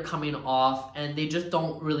where they were coming off, and they just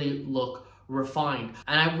don't really look refined.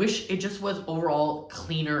 And I wish it just was overall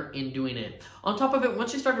cleaner in doing it. On top of it,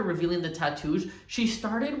 once she started revealing the tattoos, she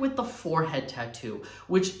started with the forehead tattoo,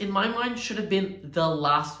 which in my mind should have been the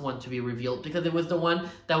last one to be revealed, because it was the one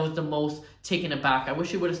that was the most taken aback. I wish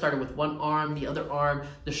she would have started with one arm, the other arm,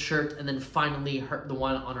 the shirt, and then finally the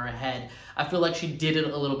one on her head. I feel like she did it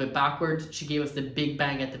a little bit backwards. She gave us the big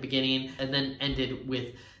bang at the beginning and then ended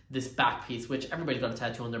with this back piece, which everybody's got a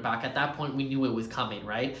tattoo on their back. At that point, we knew it was coming,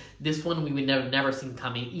 right? This one we would never seen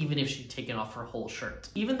coming, even if she'd taken off her whole shirt.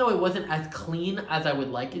 Even though it wasn't as clean as I would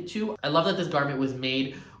like it to, I love that this garment was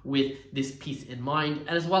made with this piece in mind, and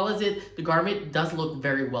as well as the garment does look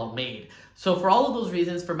very well made. So for all of those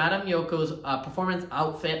reasons, for Madame Yoko's performance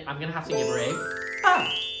outfit, I'm gonna have to give her a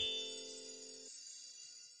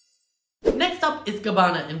 5. Next up is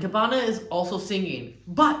Gabbana, and Gabbana is also singing,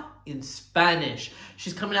 but in Spanish.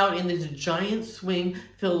 She's coming out in this giant swing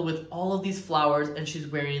filled with all of these flowers, and she's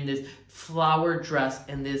wearing this flower dress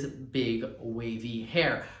and this big wavy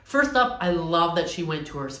hair. First up, I love that she went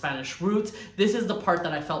to her Spanish roots. This is the part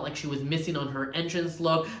that I felt like she was missing on her entrance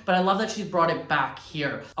look, but I love that she's brought it back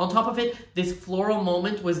here. On top of it, this floral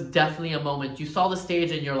moment was definitely a moment. You saw the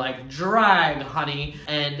stage and you're like, drag, honey.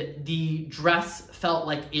 And the dress felt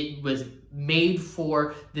like it was made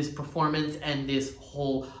for this performance and this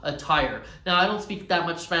whole attire. Now, I don't speak that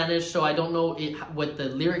much Spanish, so I don't know what the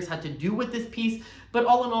lyrics had to do with this piece, but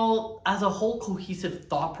all in all, as a whole cohesive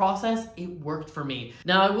thought process, it worked for me.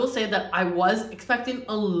 Now, I will say that I was expecting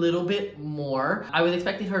a little bit more. I was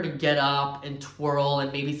expecting her to get up and twirl and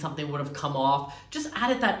maybe something would have come off. Just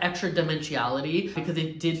added that extra dimensionality because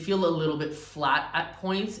it did feel a little bit flat at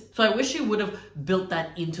points. So I wish she would have built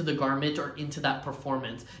that into the garment or into that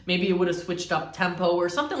performance. Maybe it would have switched up tempo or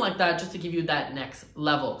something like that just to give you that next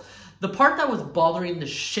level. The part that was bothering the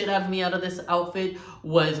shit out of me out of this outfit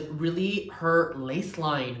was really her lace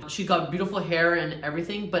line. She got beautiful hair and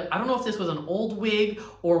everything, but I don't know if this was an old wig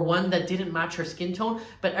or one that didn't match her skin tone,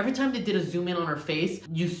 but every time they did a zoom in on her face,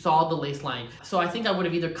 you saw the lace line. So I think I would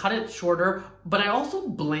have either cut it shorter, but I also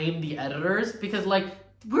blame the editors because, like,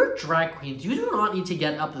 we're drag queens. You do not need to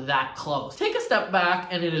get up that close. Take a step back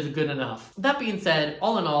and it is good enough. That being said,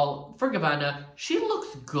 all in all, for Gabbana, she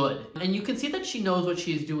looks good. And you can see that she knows what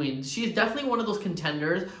she's doing. She's definitely one of those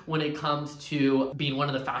contenders when it comes to being one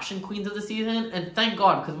of the fashion queens of the season. And thank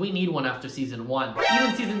God, because we need one after season 1.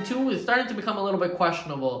 Even season 2 is starting to become a little bit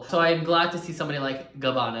questionable. So I'm glad to see somebody like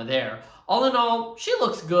Gabbana there. All in all, she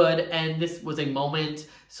looks good, and this was a moment.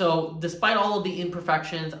 So despite all of the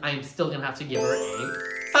imperfections, I'm still gonna have to give her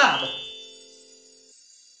a FAB.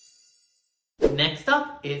 Next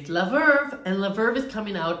up is La Verve, and La Verve is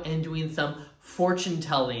coming out and doing some fortune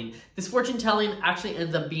telling. This fortune telling actually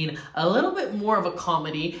ends up being a little bit more of a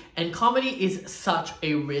comedy, and comedy is such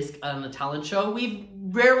a risk on a talent show. We've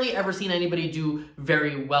rarely ever seen anybody do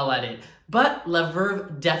very well at it. But La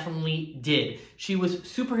Verve definitely did. She was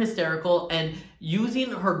super hysterical, and using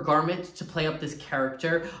her garment to play up this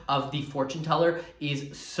character of the fortune teller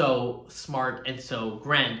is so smart and so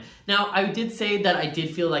grand. Now, I did say that I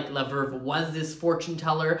did feel like La Verve was this fortune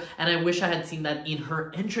teller, and I wish I had seen that in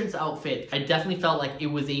her entrance outfit. I definitely felt like it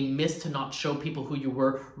was a miss to not show people who you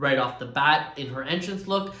were right off the bat in her entrance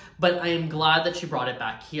look, but I am glad that she brought it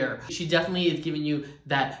back here. She definitely is giving you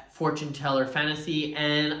that fortune teller fantasy,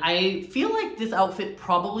 and I feel like this outfit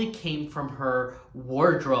probably came from her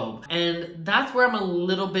wardrobe. And that's where I'm a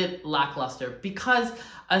little bit lackluster, because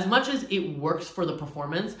as much as it works for the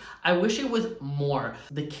performance, I wish it was more.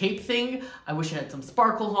 The cape thing, I wish it had some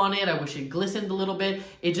sparkles on it. I wish it glistened a little bit.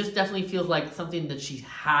 It just definitely feels like something that she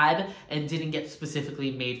had and didn't get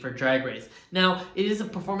specifically made for Drag Race. Now, it is a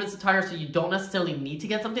performance attire, so you don't necessarily need to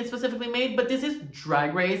get something specifically made, but this is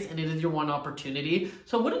Drag Race and it is your one opportunity.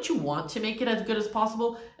 So wouldn't you want to make it as good as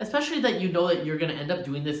possible? Especially that you know that you're gonna end up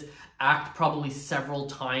doing this act probably several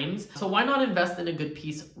times. So why not invest in a good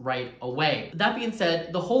piece right away? That being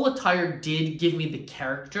said, the whole attire did give me the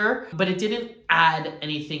character, but it didn't add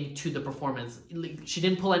anything to the performance. She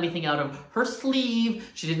didn't pull anything out of her sleeve.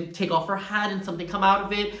 She didn't take off her hat and something come out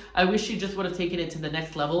of it. I wish she just would have taken it to the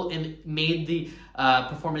next level and made the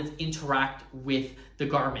performance interact with the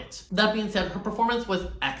garment. That being said, her performance was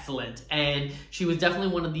excellent and she was definitely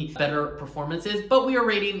one of the better performances, but we are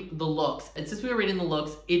rating the looks. And since we were rating the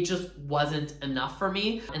looks, it just wasn't enough for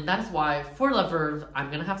me. And that is why for La Verve, I'm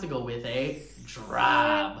gonna have to go with a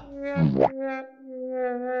DRAB.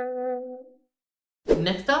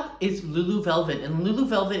 Next up is Lulu Velvet, and Lulu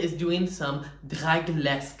Velvet is doing some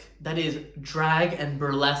draglesque. That is drag and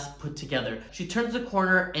burlesque put together. She turns the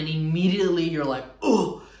corner and immediately you're like,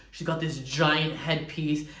 oh, she's got this giant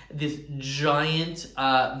headpiece, this giant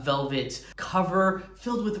velvet cover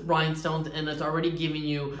filled with rhinestones, and it's already giving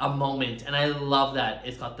you a moment. And I love that.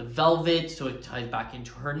 It's got the velvet, so it ties back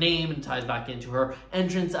into her name and ties back into her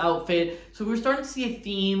entrance outfit. So we're starting to see a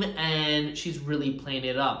theme and she's really playing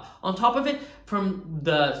it up. On top of it, from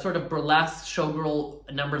the sort of burlesque showgirl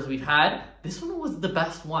numbers we've had, this one was the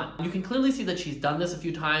best one. You can clearly see that she's done this a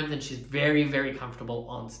few times and she's very, very comfortable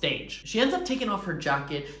on stage. She ends up taking off her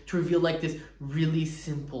jacket to reveal like this really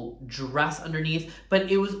simple dress underneath, but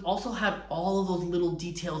it was also had all of those little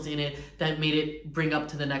details in it that made it bring up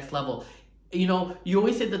to the next level. You know, you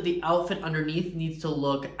always say that the outfit underneath needs to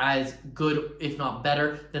look as good, if not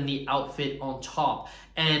better, than the outfit on top.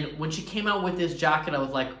 And when she came out with this jacket, I was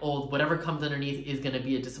like, oh, whatever comes underneath is gonna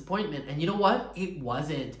be a disappointment. And you know what? It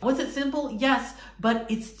wasn't. Was it simple? Yes, but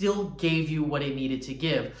it still gave you what it needed to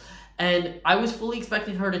give. And I was fully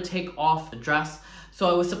expecting her to take off the dress. So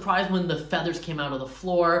I was surprised when the feathers came out of the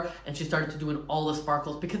floor and she started to doing all the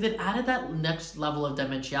sparkles, because it added that next level of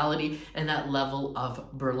dimensionality and that level of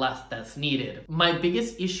burlesque that's needed. My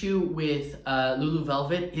biggest issue with Lulu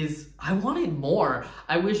Velvet is I wanted more.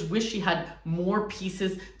 I wish she had more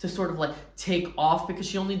pieces to sort of like take off, because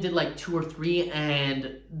she only did like 2 or 3,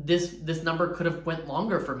 and this number could have went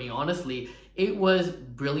longer for me, honestly. It was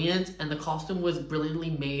brilliant and the costume was brilliantly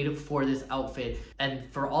made for this outfit. And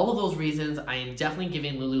for all of those reasons, I am definitely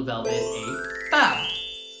giving Lulu Velvet a FAB.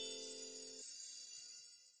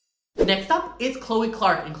 Next up is Chloe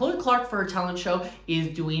Clark, and Chloe Clark for her talent show is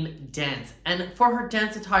doing dance. And for her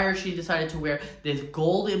dance attire, she decided to wear this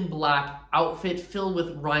gold and black outfit filled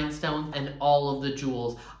with rhinestones and all of the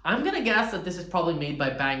jewels. I'm gonna guess that this is probably made by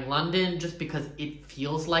Bang London just because it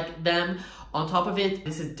feels like them. On top of it,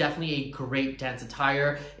 this is definitely a great dance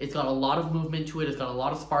attire. It's got a lot of movement to it, it's got a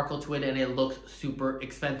lot of sparkle to it, and it looks super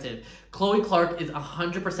expensive. Chloe Clark is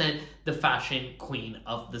 100% the fashion queen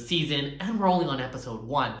of the season, and we're only on episode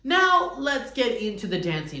 1. Now, let's get into the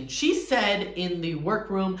dancing. She said in the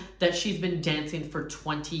workroom that she's been dancing for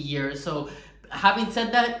 20 years, so having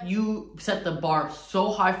said that, you set the bar so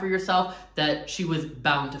high for yourself that she was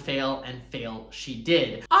bound to fail, and fail she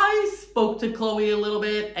did. I spoke to Chloe a little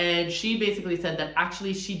bit, and she basically said that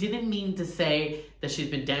actually she didn't mean to say that she's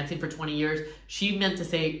been dancing for 20 years. She meant to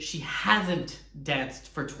say she hasn't danced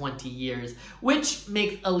for 20 years, which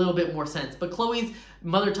makes a little bit more sense. But Chloe's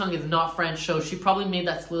mother tongue is not French, so she probably made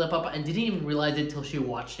that slip up and didn't even realize it until she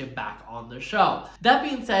watched it back on the show. That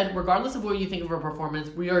being said, regardless of what you think of her performance,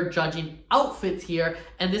 we are judging outfits here,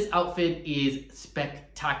 and this outfit is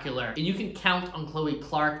spectacular. And you can count on Chloe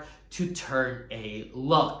Clark to turn a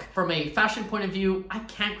look. From a fashion point of view, I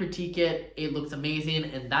can't critique it. It looks amazing,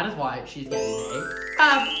 and that is why she's getting a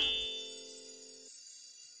FAB.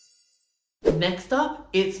 Next up,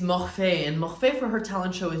 it's Morphée, and Morphée for her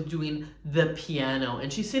talent show is doing the piano,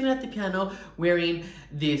 and she's sitting at the piano wearing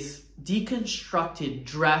this deconstructed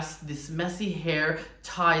dress, this messy hair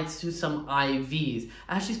tied to some IVs.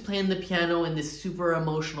 As she's playing the piano in this super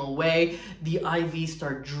emotional way, the IVs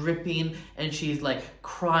start dripping and she's like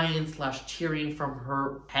crying / tearing from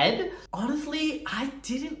her head. Honestly, I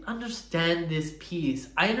didn't understand this piece.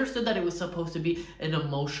 I understood that it was supposed to be an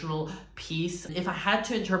emotional piece. If I had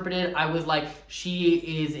to interpret it, I was like, she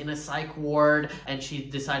is in a psych ward and she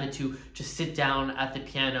decided to just sit down at the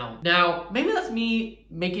piano. Now, maybe that's me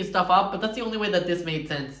making stuff up, but that's the only way that this made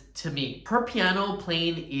sense to me. Her piano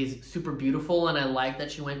playing is super beautiful, and I like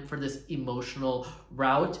that she went for this emotional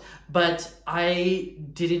route, but I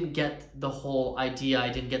didn't get the whole idea. I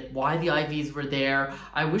didn't get why the IVs were there.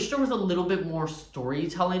 I wish there was a little bit more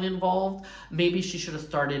storytelling involved. Maybe she should have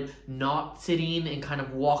started not sitting and kind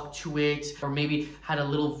of walked to it, or maybe had a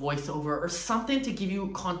little voiceover or something to give you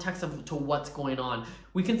context to what's going on.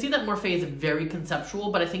 We can see that Morphe is very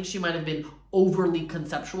conceptual, but I think she might have been overly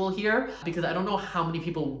conceptual here because I don't know how many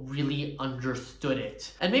people really understood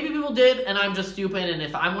it. And maybe people did, and I'm just stupid, and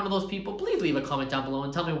if I'm one of those people, please leave a comment down below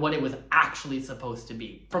and tell me what it was actually supposed to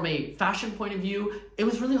be. From a fashion point of view, it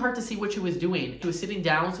was really hard to see what she was doing. She was sitting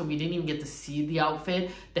down, so we didn't even get to see the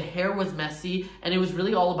outfit. The hair was messy, and it was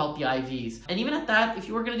really all about the IVs. And even at that, if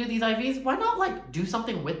you were gonna do these IVs, why not like do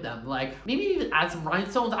something with them? Like maybe even add some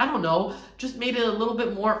rhinestones, I don't know, just made it a little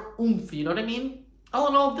bit more oomph, you know what I mean? All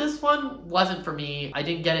in all, this one wasn't for me. I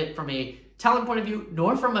didn't get it from a talent point of view,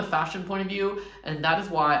 nor from a fashion point of view, and that is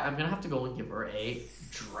why I'm gonna have to go and give her a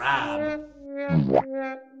drab.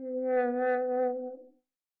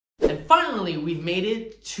 And finally, we've made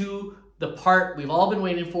it to the part we've all been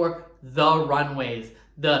waiting for, the runways.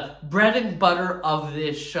 The bread and butter of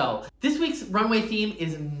this show. This week's runway theme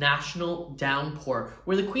is National Downpour,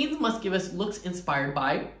 where the queens must give us looks inspired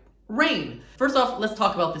by rain. First off, let's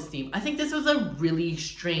talk about this theme. I think this was a really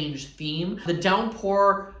strange theme. The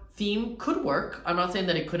downpour theme could work. I'm not saying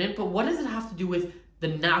that it couldn't, but what does it have to do with the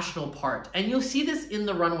national part? And you'll see this in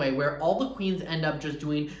the runway where all the queens end up just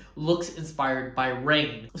doing looks inspired by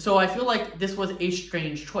rain. So I feel like this was a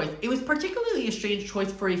strange choice. It was particularly a strange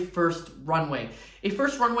choice for a first runway. A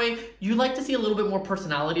first runway, you like to see a little bit more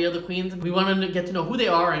personality of the queens. We want to get to know who they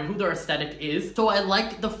are and who their aesthetic is. So I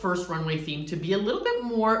liked the first runway theme to be a little bit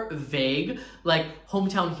more vague, like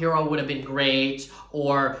Hometown Hero would have been great,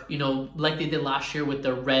 or, you know, like they did last year with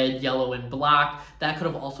the red, yellow, and black. That could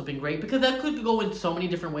have also been great because that could go in so many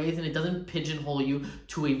different ways and it doesn't pigeonhole you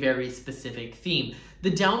to a very specific theme. The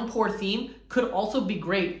downpour theme could also be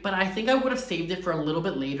great, but I think I would have saved it for a little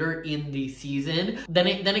bit later in the season. Then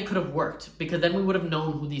it could have worked because then we would have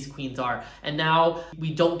known who these queens are. And now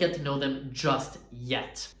we don't get to know them just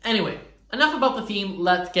yet. Anyway, enough about the theme,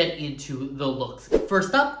 let's get into the looks.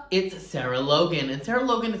 First up, it's Sarah Logan. And Sarah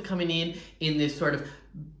Logan is coming in this sort of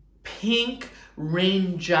pink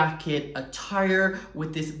rain jacket attire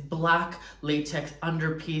with this black latex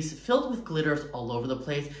underpiece filled with glitters all over the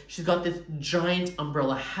place. She's got this giant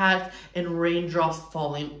umbrella hat and raindrops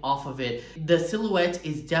falling off of it. The silhouette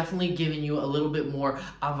is definitely giving you a little bit more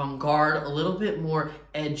avant-garde, a little bit more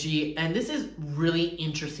edgy, and this is really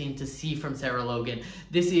interesting to see from Sarah Logan.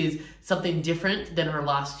 This is something different than her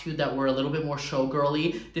last two that were a little bit more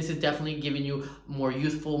showgirly. This is definitely giving you more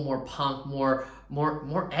youthful, more punk, more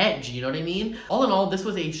edge, you know what I mean? All in all, this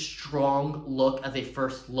was a strong look as a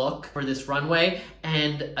first look for this runway,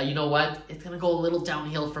 and you know what? It's gonna go a little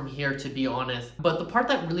downhill from here, to be honest. But the part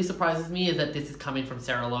that really surprises me is that this is coming from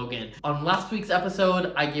Sarah Logan. On last week's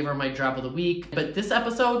episode, I gave her my drab of the week, but this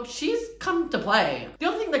episode, she's come to play. The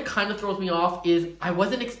other thing that kind of throws me off is I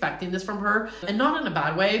wasn't expecting this from her, and not in a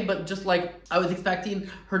bad way, but just like I was expecting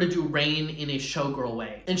her to do rain in a showgirl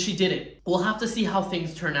way, and she didn't. We'll have to see how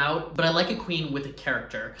things turn out, but I like a queen with a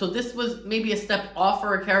character. So this was maybe a step off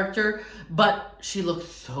for a character, but she looks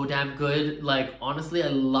so damn good. Like, honestly, I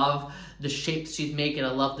love the shapes she's making.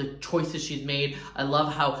 I love the choices she's made. I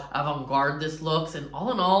love how avant-garde this looks, and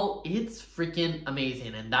all in all, it's freaking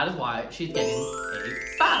amazing, and that is why she's getting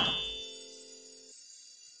a FAB.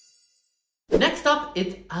 Next up,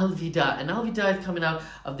 it's Alvida, and Alvida is coming out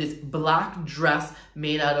of this black dress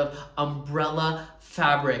made out of umbrella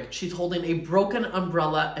fabric. She's holding a broken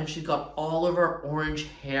umbrella and she's got all of her orange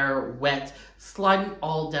hair wet, sliding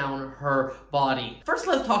all down her body. First,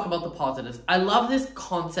 let's talk about the positives. I love this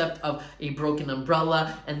concept of a broken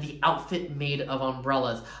umbrella and the outfit made of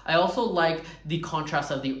umbrellas. I also like the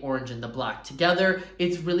contrast of the orange and the black together.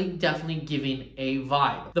 It's really definitely giving a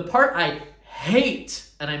vibe. The part I hate,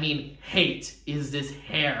 and I mean hate, is this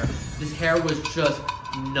hair. This hair was just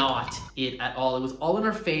not it at all. It was all in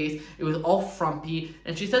her face. It was all frumpy.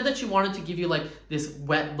 And she said that she wanted to give you like this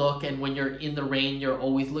wet look, and when you're in the rain, you're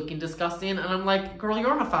always looking disgusting. And I'm like, girl,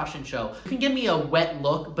 you're on a fashion show. You can give me a wet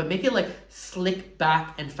look, but make it like slick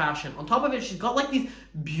back and fashion. On top of it, she's got like these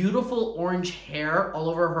beautiful orange hair all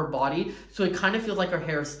over her body. So it kind of feels like her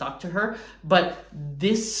hair is stuck to her. But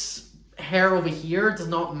this hair over here does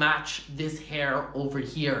not match this hair over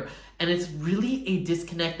here, and it's really a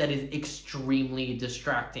disconnect that is extremely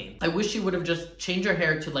distracting. I wish she would have just changed her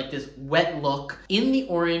hair to like this wet look in the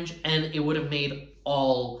orange, and it would have made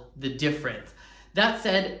all the difference. That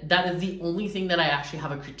said, that is the only thing that I actually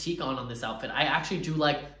have a critique on this outfit. I actually do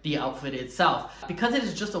like the outfit itself. Because it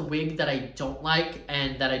is just a wig that I don't like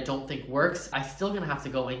and that I don't think works, I'm still gonna have to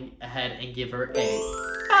go ahead and give her a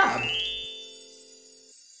FAB.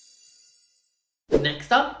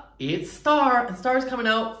 Next up, it's Star. And Star is coming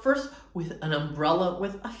out first with an umbrella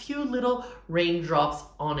with a few little raindrops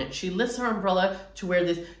on it. She lifts her umbrella to wear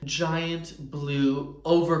this giant blue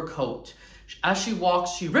overcoat. As she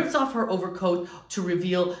walks, she rips off her overcoat to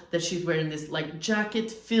reveal that she's wearing this like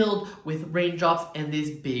jacket filled with raindrops and this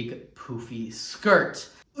big poofy skirt.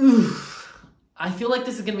 Oof. I feel like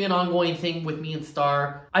this is gonna be an ongoing thing with me and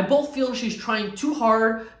Star. I both feel she's trying too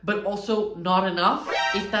hard, but also not enough,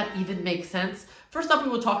 if that even makes sense. First up, we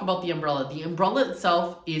will talk about the umbrella. The umbrella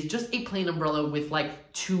itself is just a plain umbrella with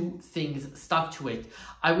like 2 things stuck to it.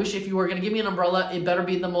 I wish if you were gonna give me an umbrella, it better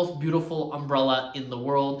be the most beautiful umbrella in the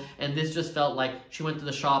world. And this just felt like she went to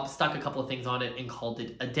the shop, stuck a couple of things on it and called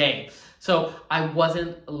it a day. So I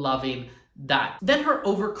wasn't loving that. Then her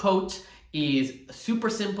overcoat is super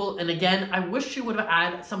simple, and again, I wish she would have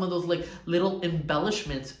added some of those like little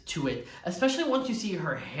embellishments to it, especially once you see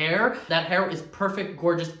her hair. That hair is perfect,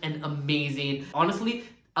 gorgeous, and amazing. Honestly,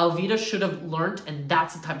 Alvida should have learned, and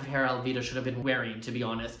that's the type of hair Alvida should have been wearing, to be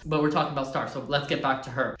honest. But we're talking about Star, so let's get back to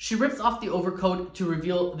her. She rips off the overcoat to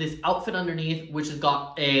reveal this outfit underneath, which has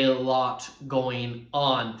got a lot going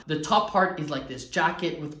on. The top part is like this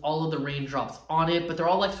jacket with all of the raindrops on it, but they're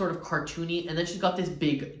all like sort of cartoony, and then she's got this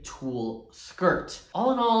big tulle skirt.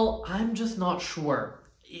 All in all, I'm just not sure.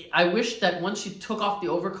 I wish that once she took off the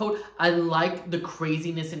overcoat, I like the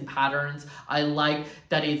craziness in patterns. I like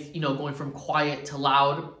that it's, you know, going from quiet to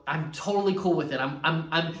loud. I'm totally cool with it.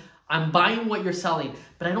 I'm buying what you're selling,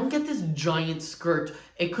 but I don't get this giant skirt.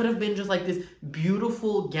 It could have been just like this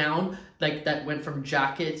beautiful gown, like that went from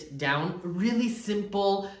jacket down, really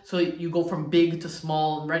simple. So you go from big to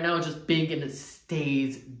small. Right now it's just big and it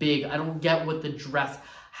stays big. I don't get what the dress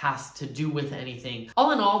has to do with anything.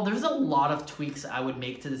 All in all, there's a lot of tweaks I would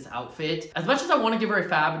make to this outfit. As much as I want to give her a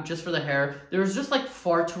FAB just for the hair, there's just like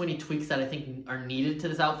far too many tweaks that I think are needed to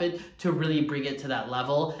this outfit to really bring it to that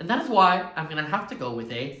level. And that is why I'm gonna have to go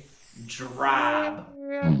with a DRAB.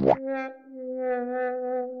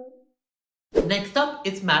 Next up,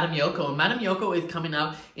 it's Madame Yoko. And Madame Yoko is coming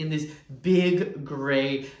out in this big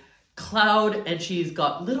gray cloud, and she's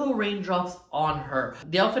got little raindrops on her.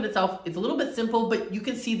 The outfit itself is a little bit simple, but you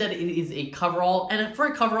can see that it is a coverall, and for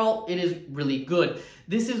a coverall, it is really good.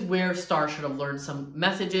 This is where Star should have learned some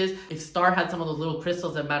messages. If Star had some of those little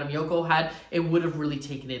crystals that Madame Yoko had, it would have really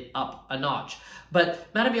taken it up a notch. But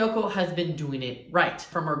Madame Yoko has been doing it right.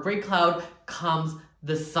 From her gray cloud comes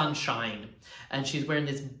the sunshine, and she's wearing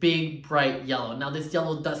this big bright yellow. Now this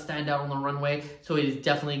yellow does stand out on the runway, so it is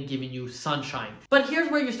definitely giving you sunshine. But here's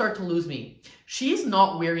where you start to lose me. She's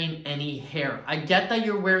not wearing any hair. I get that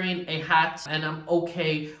you're wearing a hat, and I'm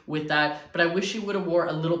okay with that, but I wish she would have wore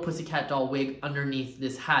a little pussycat doll wig underneath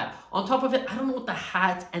this hat. On top of it, I don't know what the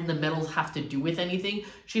hat and the medals have to do with anything.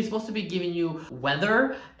 She's supposed to be giving you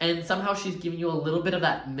weather, and somehow she's giving you a little bit of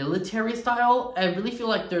that military style. I really feel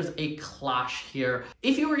like there's a clash here.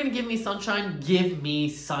 If you were gonna give me sunshine, give me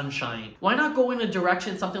sunshine. Why not go in a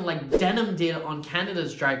direction something like Denim did on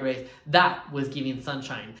Canada's Drag Race? That was giving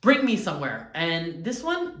sunshine. Bring me somewhere. And this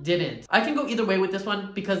one didn't. I can go either way with this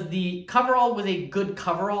one because the coverall was a good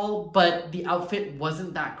coverall, but the outfit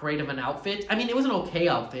wasn't that great of an outfit. I mean, it was an okay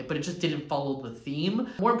outfit, but it just didn't follow the theme.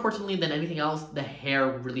 More importantly than anything else, the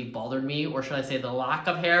hair really bothered me, or should I say the lack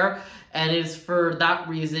of hair. And it is for that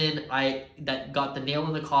reason that got the nail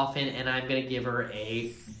in the coffin, and I'm gonna give her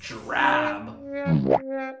a DRAB.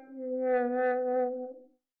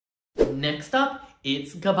 Next up,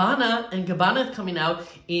 it's Gabbana, and Gabbana is coming out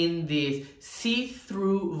in this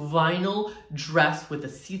see-through vinyl dress with a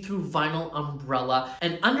see-through vinyl umbrella,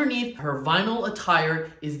 and underneath her vinyl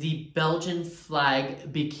attire is the Belgian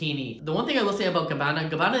flag bikini. The one thing I will say about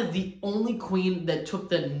Gabbana is the only queen that took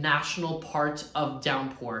the national part of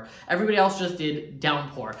Downpour. Everybody else just did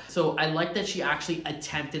Downpour. So I like that she actually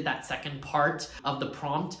attempted that second part of the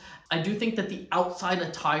prompt. I do think that the outside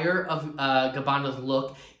attire of Gabbana's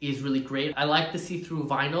look is really great. I like the see-through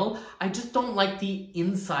vinyl. I just don't like the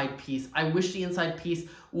inside piece. I wish the inside piece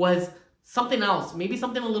was something else, maybe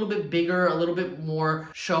something a little bit bigger, a little bit more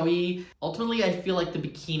showy. Ultimately, I feel like the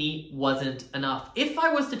bikini wasn't enough. If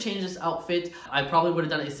I was to change this outfit, I probably would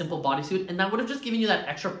have done a simple bodysuit, and that would have just given you that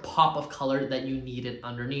extra pop of color that you needed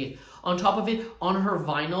underneath. On top of it, on her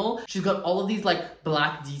vinyl, she's got all of these like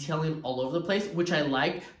black detailing all over the place, which I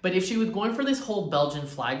like. But if she was going for this whole Belgian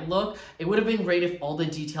flag look, it would have been great if all the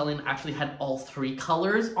detailing actually had all 3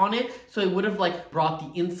 colors on it. So it would have like brought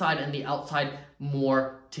the inside and the outside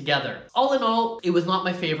more together. All in all, it was not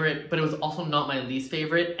my favorite, but it was also not my least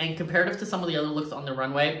favorite, and comparative to some of the other looks on the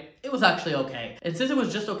runway, it was actually okay. And since it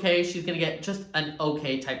was just okay, she's gonna get just an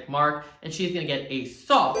okay type mark, and she's gonna get a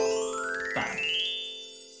soft FAB.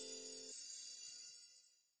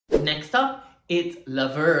 Next up, it's La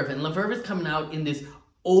Verve, and La Verve is coming out in this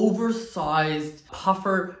oversized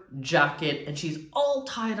puffer jacket, and she's all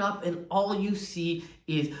tied up, and all you see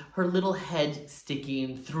is her little head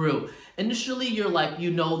sticking through. Initially, you're like,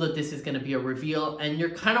 you know that this is going to be a reveal, and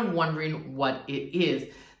you're kind of wondering what it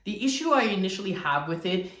is. The issue I initially have with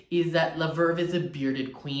it is that La Verve is a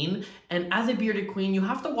bearded queen, and as a bearded queen, you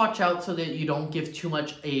have to watch out so that you don't give too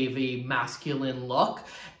much of a masculine look,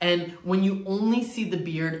 and when you only see the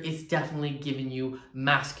beard, it's definitely giving you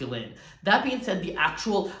masculine. That being said, the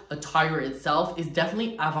actual attire itself is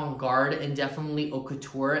definitely avant-garde and definitely haute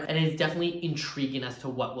couture, and it's definitely intriguing as to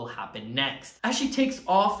what will happen next. As she takes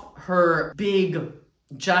off her big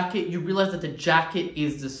jacket, you realize that the jacket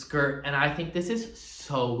is the skirt, and I think this is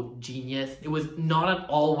so genius. It was not at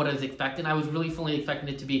all what I was expecting. I was really fully expecting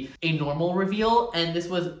it to be a normal reveal, and this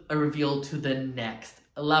was a reveal to the next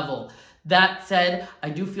level. That said, I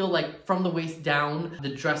do feel like from the waist down, the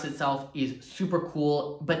dress itself is super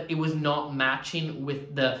cool, but it was not matching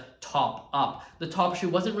with the top up. The top, she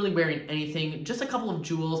wasn't really wearing anything, just a couple of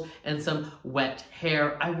jewels and some wet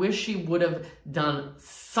hair. I wish she would have done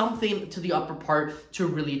something to the upper part to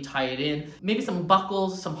really tie it in. Maybe some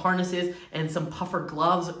buckles, some harnesses, and some puffer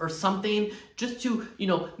gloves or something, just to, you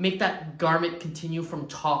know, make that garment continue from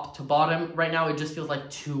top to bottom. Right now, it just feels like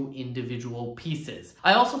two individual pieces.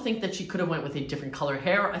 I also think that she could have went with a different color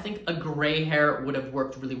hair. I think a gray hair would have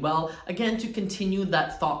worked really well, again, to continue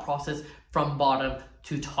that thought process from bottom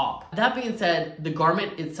to top. That being said, the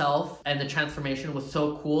garment itself and the transformation was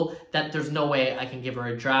so cool that there's no way I can give her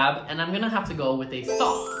a drab, and I'm gonna have to go with a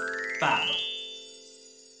soft FAB.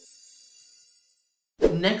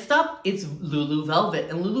 Next up, it's Lulu Velvet,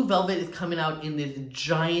 and Lulu Velvet is coming out in this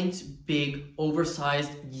giant, big,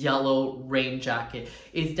 oversized yellow rain jacket.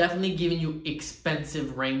 It's definitely giving you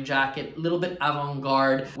expensive rain jacket, a little bit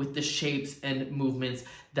avant-garde with the shapes and movements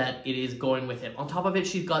that it is going with it. On top of it,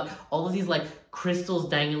 she's got all of these like crystals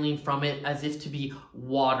dangling from it as if to be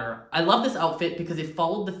water. I love this outfit because it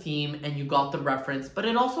followed the theme and you got the reference, but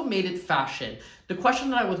it also made it fashion. The question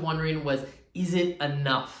that I was wondering was, is it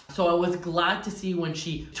enough? So I was glad to see when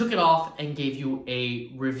she took it off and gave you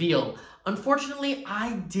a reveal. Unfortunately,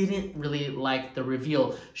 I didn't really like the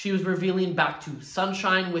reveal. She was revealing back to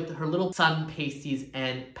sunshine with her little sun pasties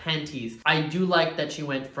and panties. I do like that she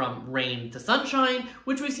went from rain to sunshine,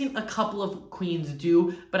 which we've seen a couple of queens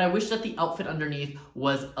do, but I wish that the outfit underneath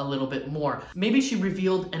was a little bit more. Maybe she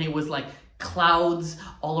revealed and it was like clouds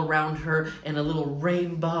all around her and a little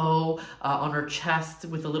rainbow on her chest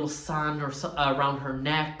with a little sun or around her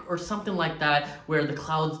neck or something like that, where the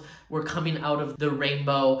clouds were coming out of the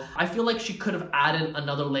rainbow. I feel like she could have added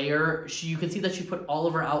another layer. You can see that she put all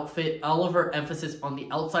of her emphasis on the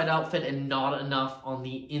outside outfit and not enough on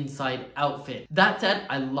the inside outfit. That said,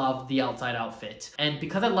 I love the outside outfit. And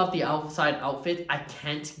because I love the outside outfit, I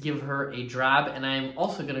can't give her a drab, and I'm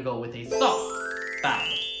also gonna go with a soft FAB.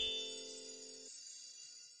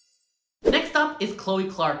 Next up is Chloe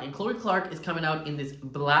Clark, and Chloe Clark is coming out in this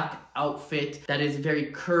black outfit that is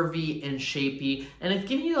very curvy and shapy, and it's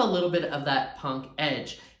giving you a little bit of that punk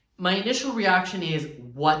edge. My initial reaction is,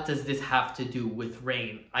 what does this have to do with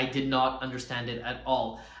rain? I did not understand it at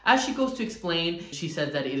all. As she goes to explain, she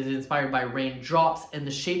said that it is inspired by raindrops and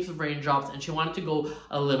the shapes of raindrops, and she wanted to go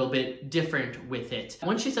a little bit different with it.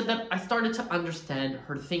 When she said that, I started to understand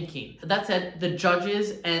her thinking. That said, the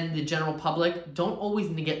judges and the general public don't always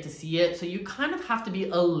get to see it, so you kind of have to be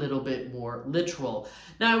a little bit more literal.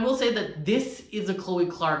 Now, I will say that this is a Chloe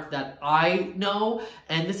Clark that I know,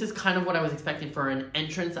 and this is kind of what I was expecting for an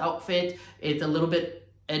entrance outfit. It's a little bit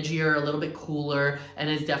edgier, a little bit cooler, and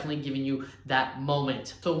it's definitely giving you that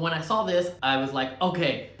moment. So when I saw this, I was like,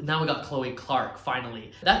 okay, now we got Chloe Clark,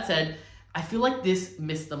 finally. That said, I feel like this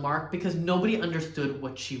missed the mark because nobody understood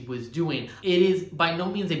what she was doing. It is by no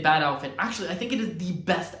means a bad outfit. Actually, I think it is the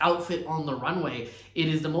best outfit on the runway. It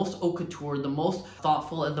is the most haute couture, the most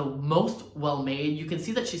thoughtful, and the most well-made. You can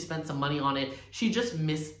see that she spent some money on it. She just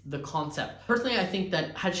missed the concept. Personally, I think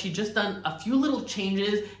that had she just done a few little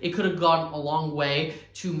changes, it could have gone a long way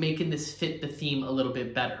to making this fit the theme a little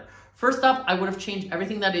bit better. First up, I would have changed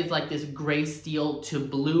everything that is like this gray steel to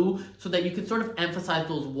blue so that you could sort of emphasize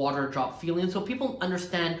those water drop feelings so people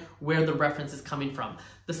understand where the reference is coming from.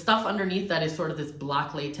 The stuff underneath that is sort of this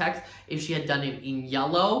black latex, if she had done it in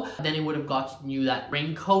yellow, then it would have gotten you that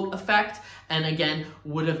raincoat effect, and again,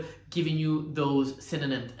 would have giving you those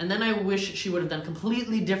synonyms. And then I wish she would have done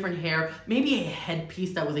completely different hair, maybe a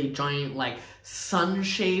headpiece that was a giant like sun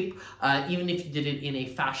shape, even if you did it in a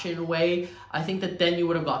fashion way. I think that then you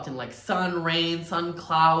would have gotten like sun, rain, sun,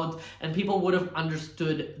 clouds, and people would have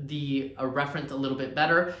understood the reference a little bit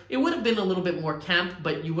better. It would have been a little bit more camp,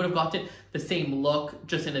 but you would have gotten the same look,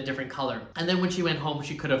 just in a different color. And then when she went home,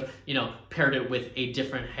 she could have, you know, paired it with a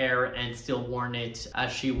different hair and still worn it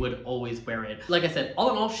as she would always wear it. Like I said,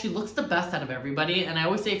 all in all, she looks the best out of everybody. And I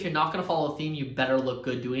always say, if you're not gonna follow a theme, you better look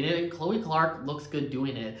good doing it. And Chloe Clark looks good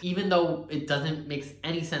doing it. Even though it doesn't make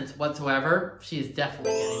any sense whatsoever, she is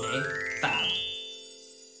definitely getting a FAB.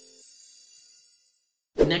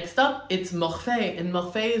 Next up, it's Morphée, and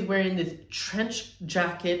Morphée is wearing this trench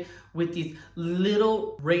jacket with these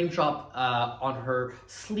little raindrops on her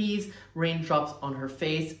sleeves, raindrops on her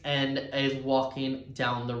face, and is walking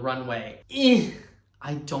down the runway.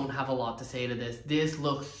 I don't have a lot to say to this. This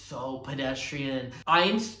looks so pedestrian. I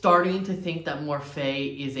am starting to think that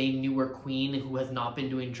Morphée is a newer queen who has not been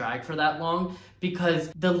doing drag for that long, because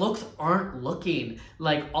the looks aren't looking.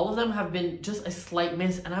 Like, all of them have been just a slight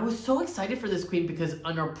miss, and I was so excited for this queen because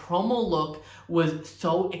her promo look was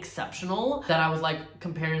so exceptional that I was like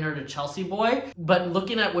comparing her to Chelsea Boy. But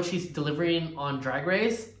looking at what she's delivering on Drag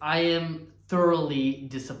Race, I am thoroughly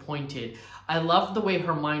disappointed. I love the way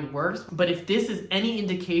her mind works, but if this is any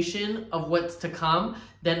indication of what's to come,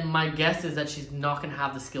 then my guess is that she's not gonna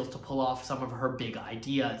have the skills to pull off some of her big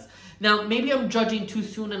ideas. Now, maybe I'm judging too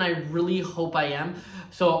soon, and I really hope I am,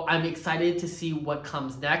 so I'm excited to see what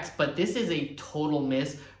comes next, but this is a total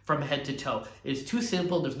miss from head to toe. It's too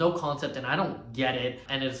simple, there's no concept, and I don't get it,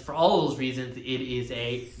 and it's for all those reasons, it is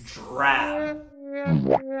a DRAB.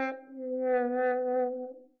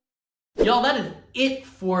 Y'all, that is it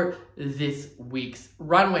for this week's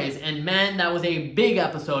runways. And man, that was a big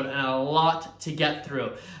episode and a lot to get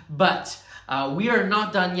through. But we are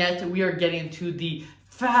not done yet. We are getting to the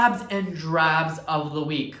FABs and DRABs of the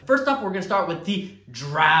week. First up, we're going to start with the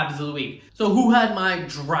DRABs of the week. So who had my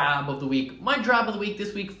DRAB of the week? My DRAB of the week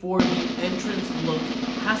this week for the entrance look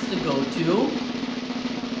has to go to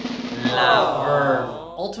La Verve.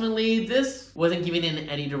 Ultimately, this wasn't giving in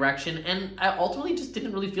any direction, and I ultimately just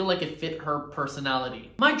didn't really feel like it fit her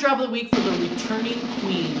personality. My DRAB of the week for the returning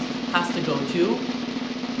queens has to go to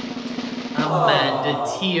Amanda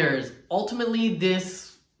Tears. Ultimately,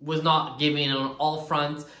 this was not giving on all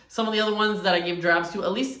fronts. Some of the other ones that I gave DRABs to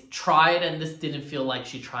at least tried, and this didn't feel like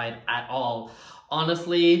she tried at all.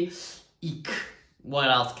 Honestly, eek.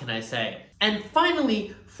 What else can I say? And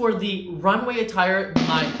finally, for the runway attire,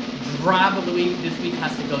 my DRAB of the week this week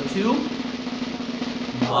has to go to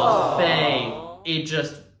Morphée. It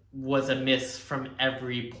just was a miss from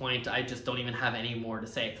every point. I just don't even have any more to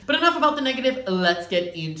say. But enough about the negative, let's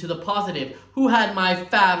get into the positive. Who had my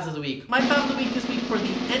FABs of the week? My FAB of the week this week for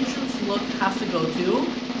the entrance look has to go to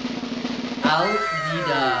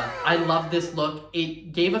Alvida. I love this look.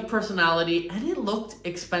 It gave a personality and it looked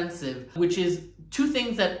expensive, which is two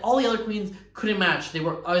things that all the other queens couldn't match. They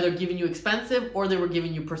were either giving you expensive or they were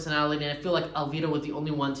giving you personality, and I feel like Alvida was the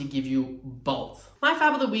only one to give you both. My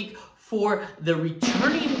FAB of the week for the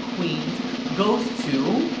returning queens goes to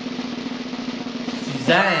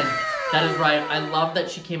Suzanne. That is right. I love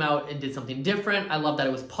that she came out and did something different. I love that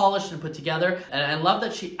it was polished and put together, and I love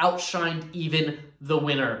that she outshined even the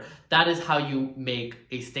winner. That is how you make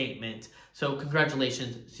a statement. So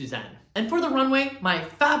congratulations, Suzanne. And for the runway, my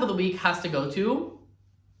FAB of the week has to go to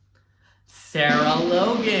Sarah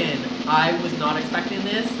Logan. I was not expecting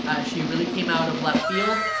this. She really came out of left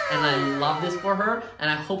field, and I love this for her. And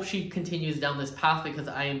I hope she continues down this path because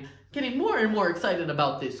I am getting more and more excited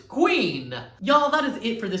about this queen. Y'all, that is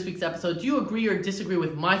it for this week's episode. Do you agree or disagree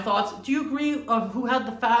with my thoughts? Do you agree of who had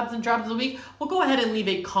the FABs and DRABs of the week? Well, go ahead and leave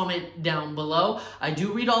a comment down below. I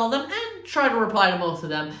do read all of them and try to reply to most of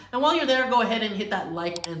them. And while you're there, go ahead and hit that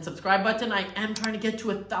like and subscribe button. I am trying to get to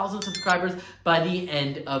 1,000 subscribers by the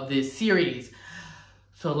end of this series.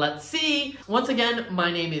 So let's see. Once again, my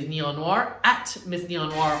name is Neon Noire, at Miss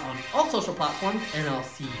Neon Noire on all social platforms, and I'll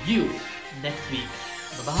see you next week.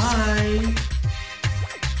 Bye-bye.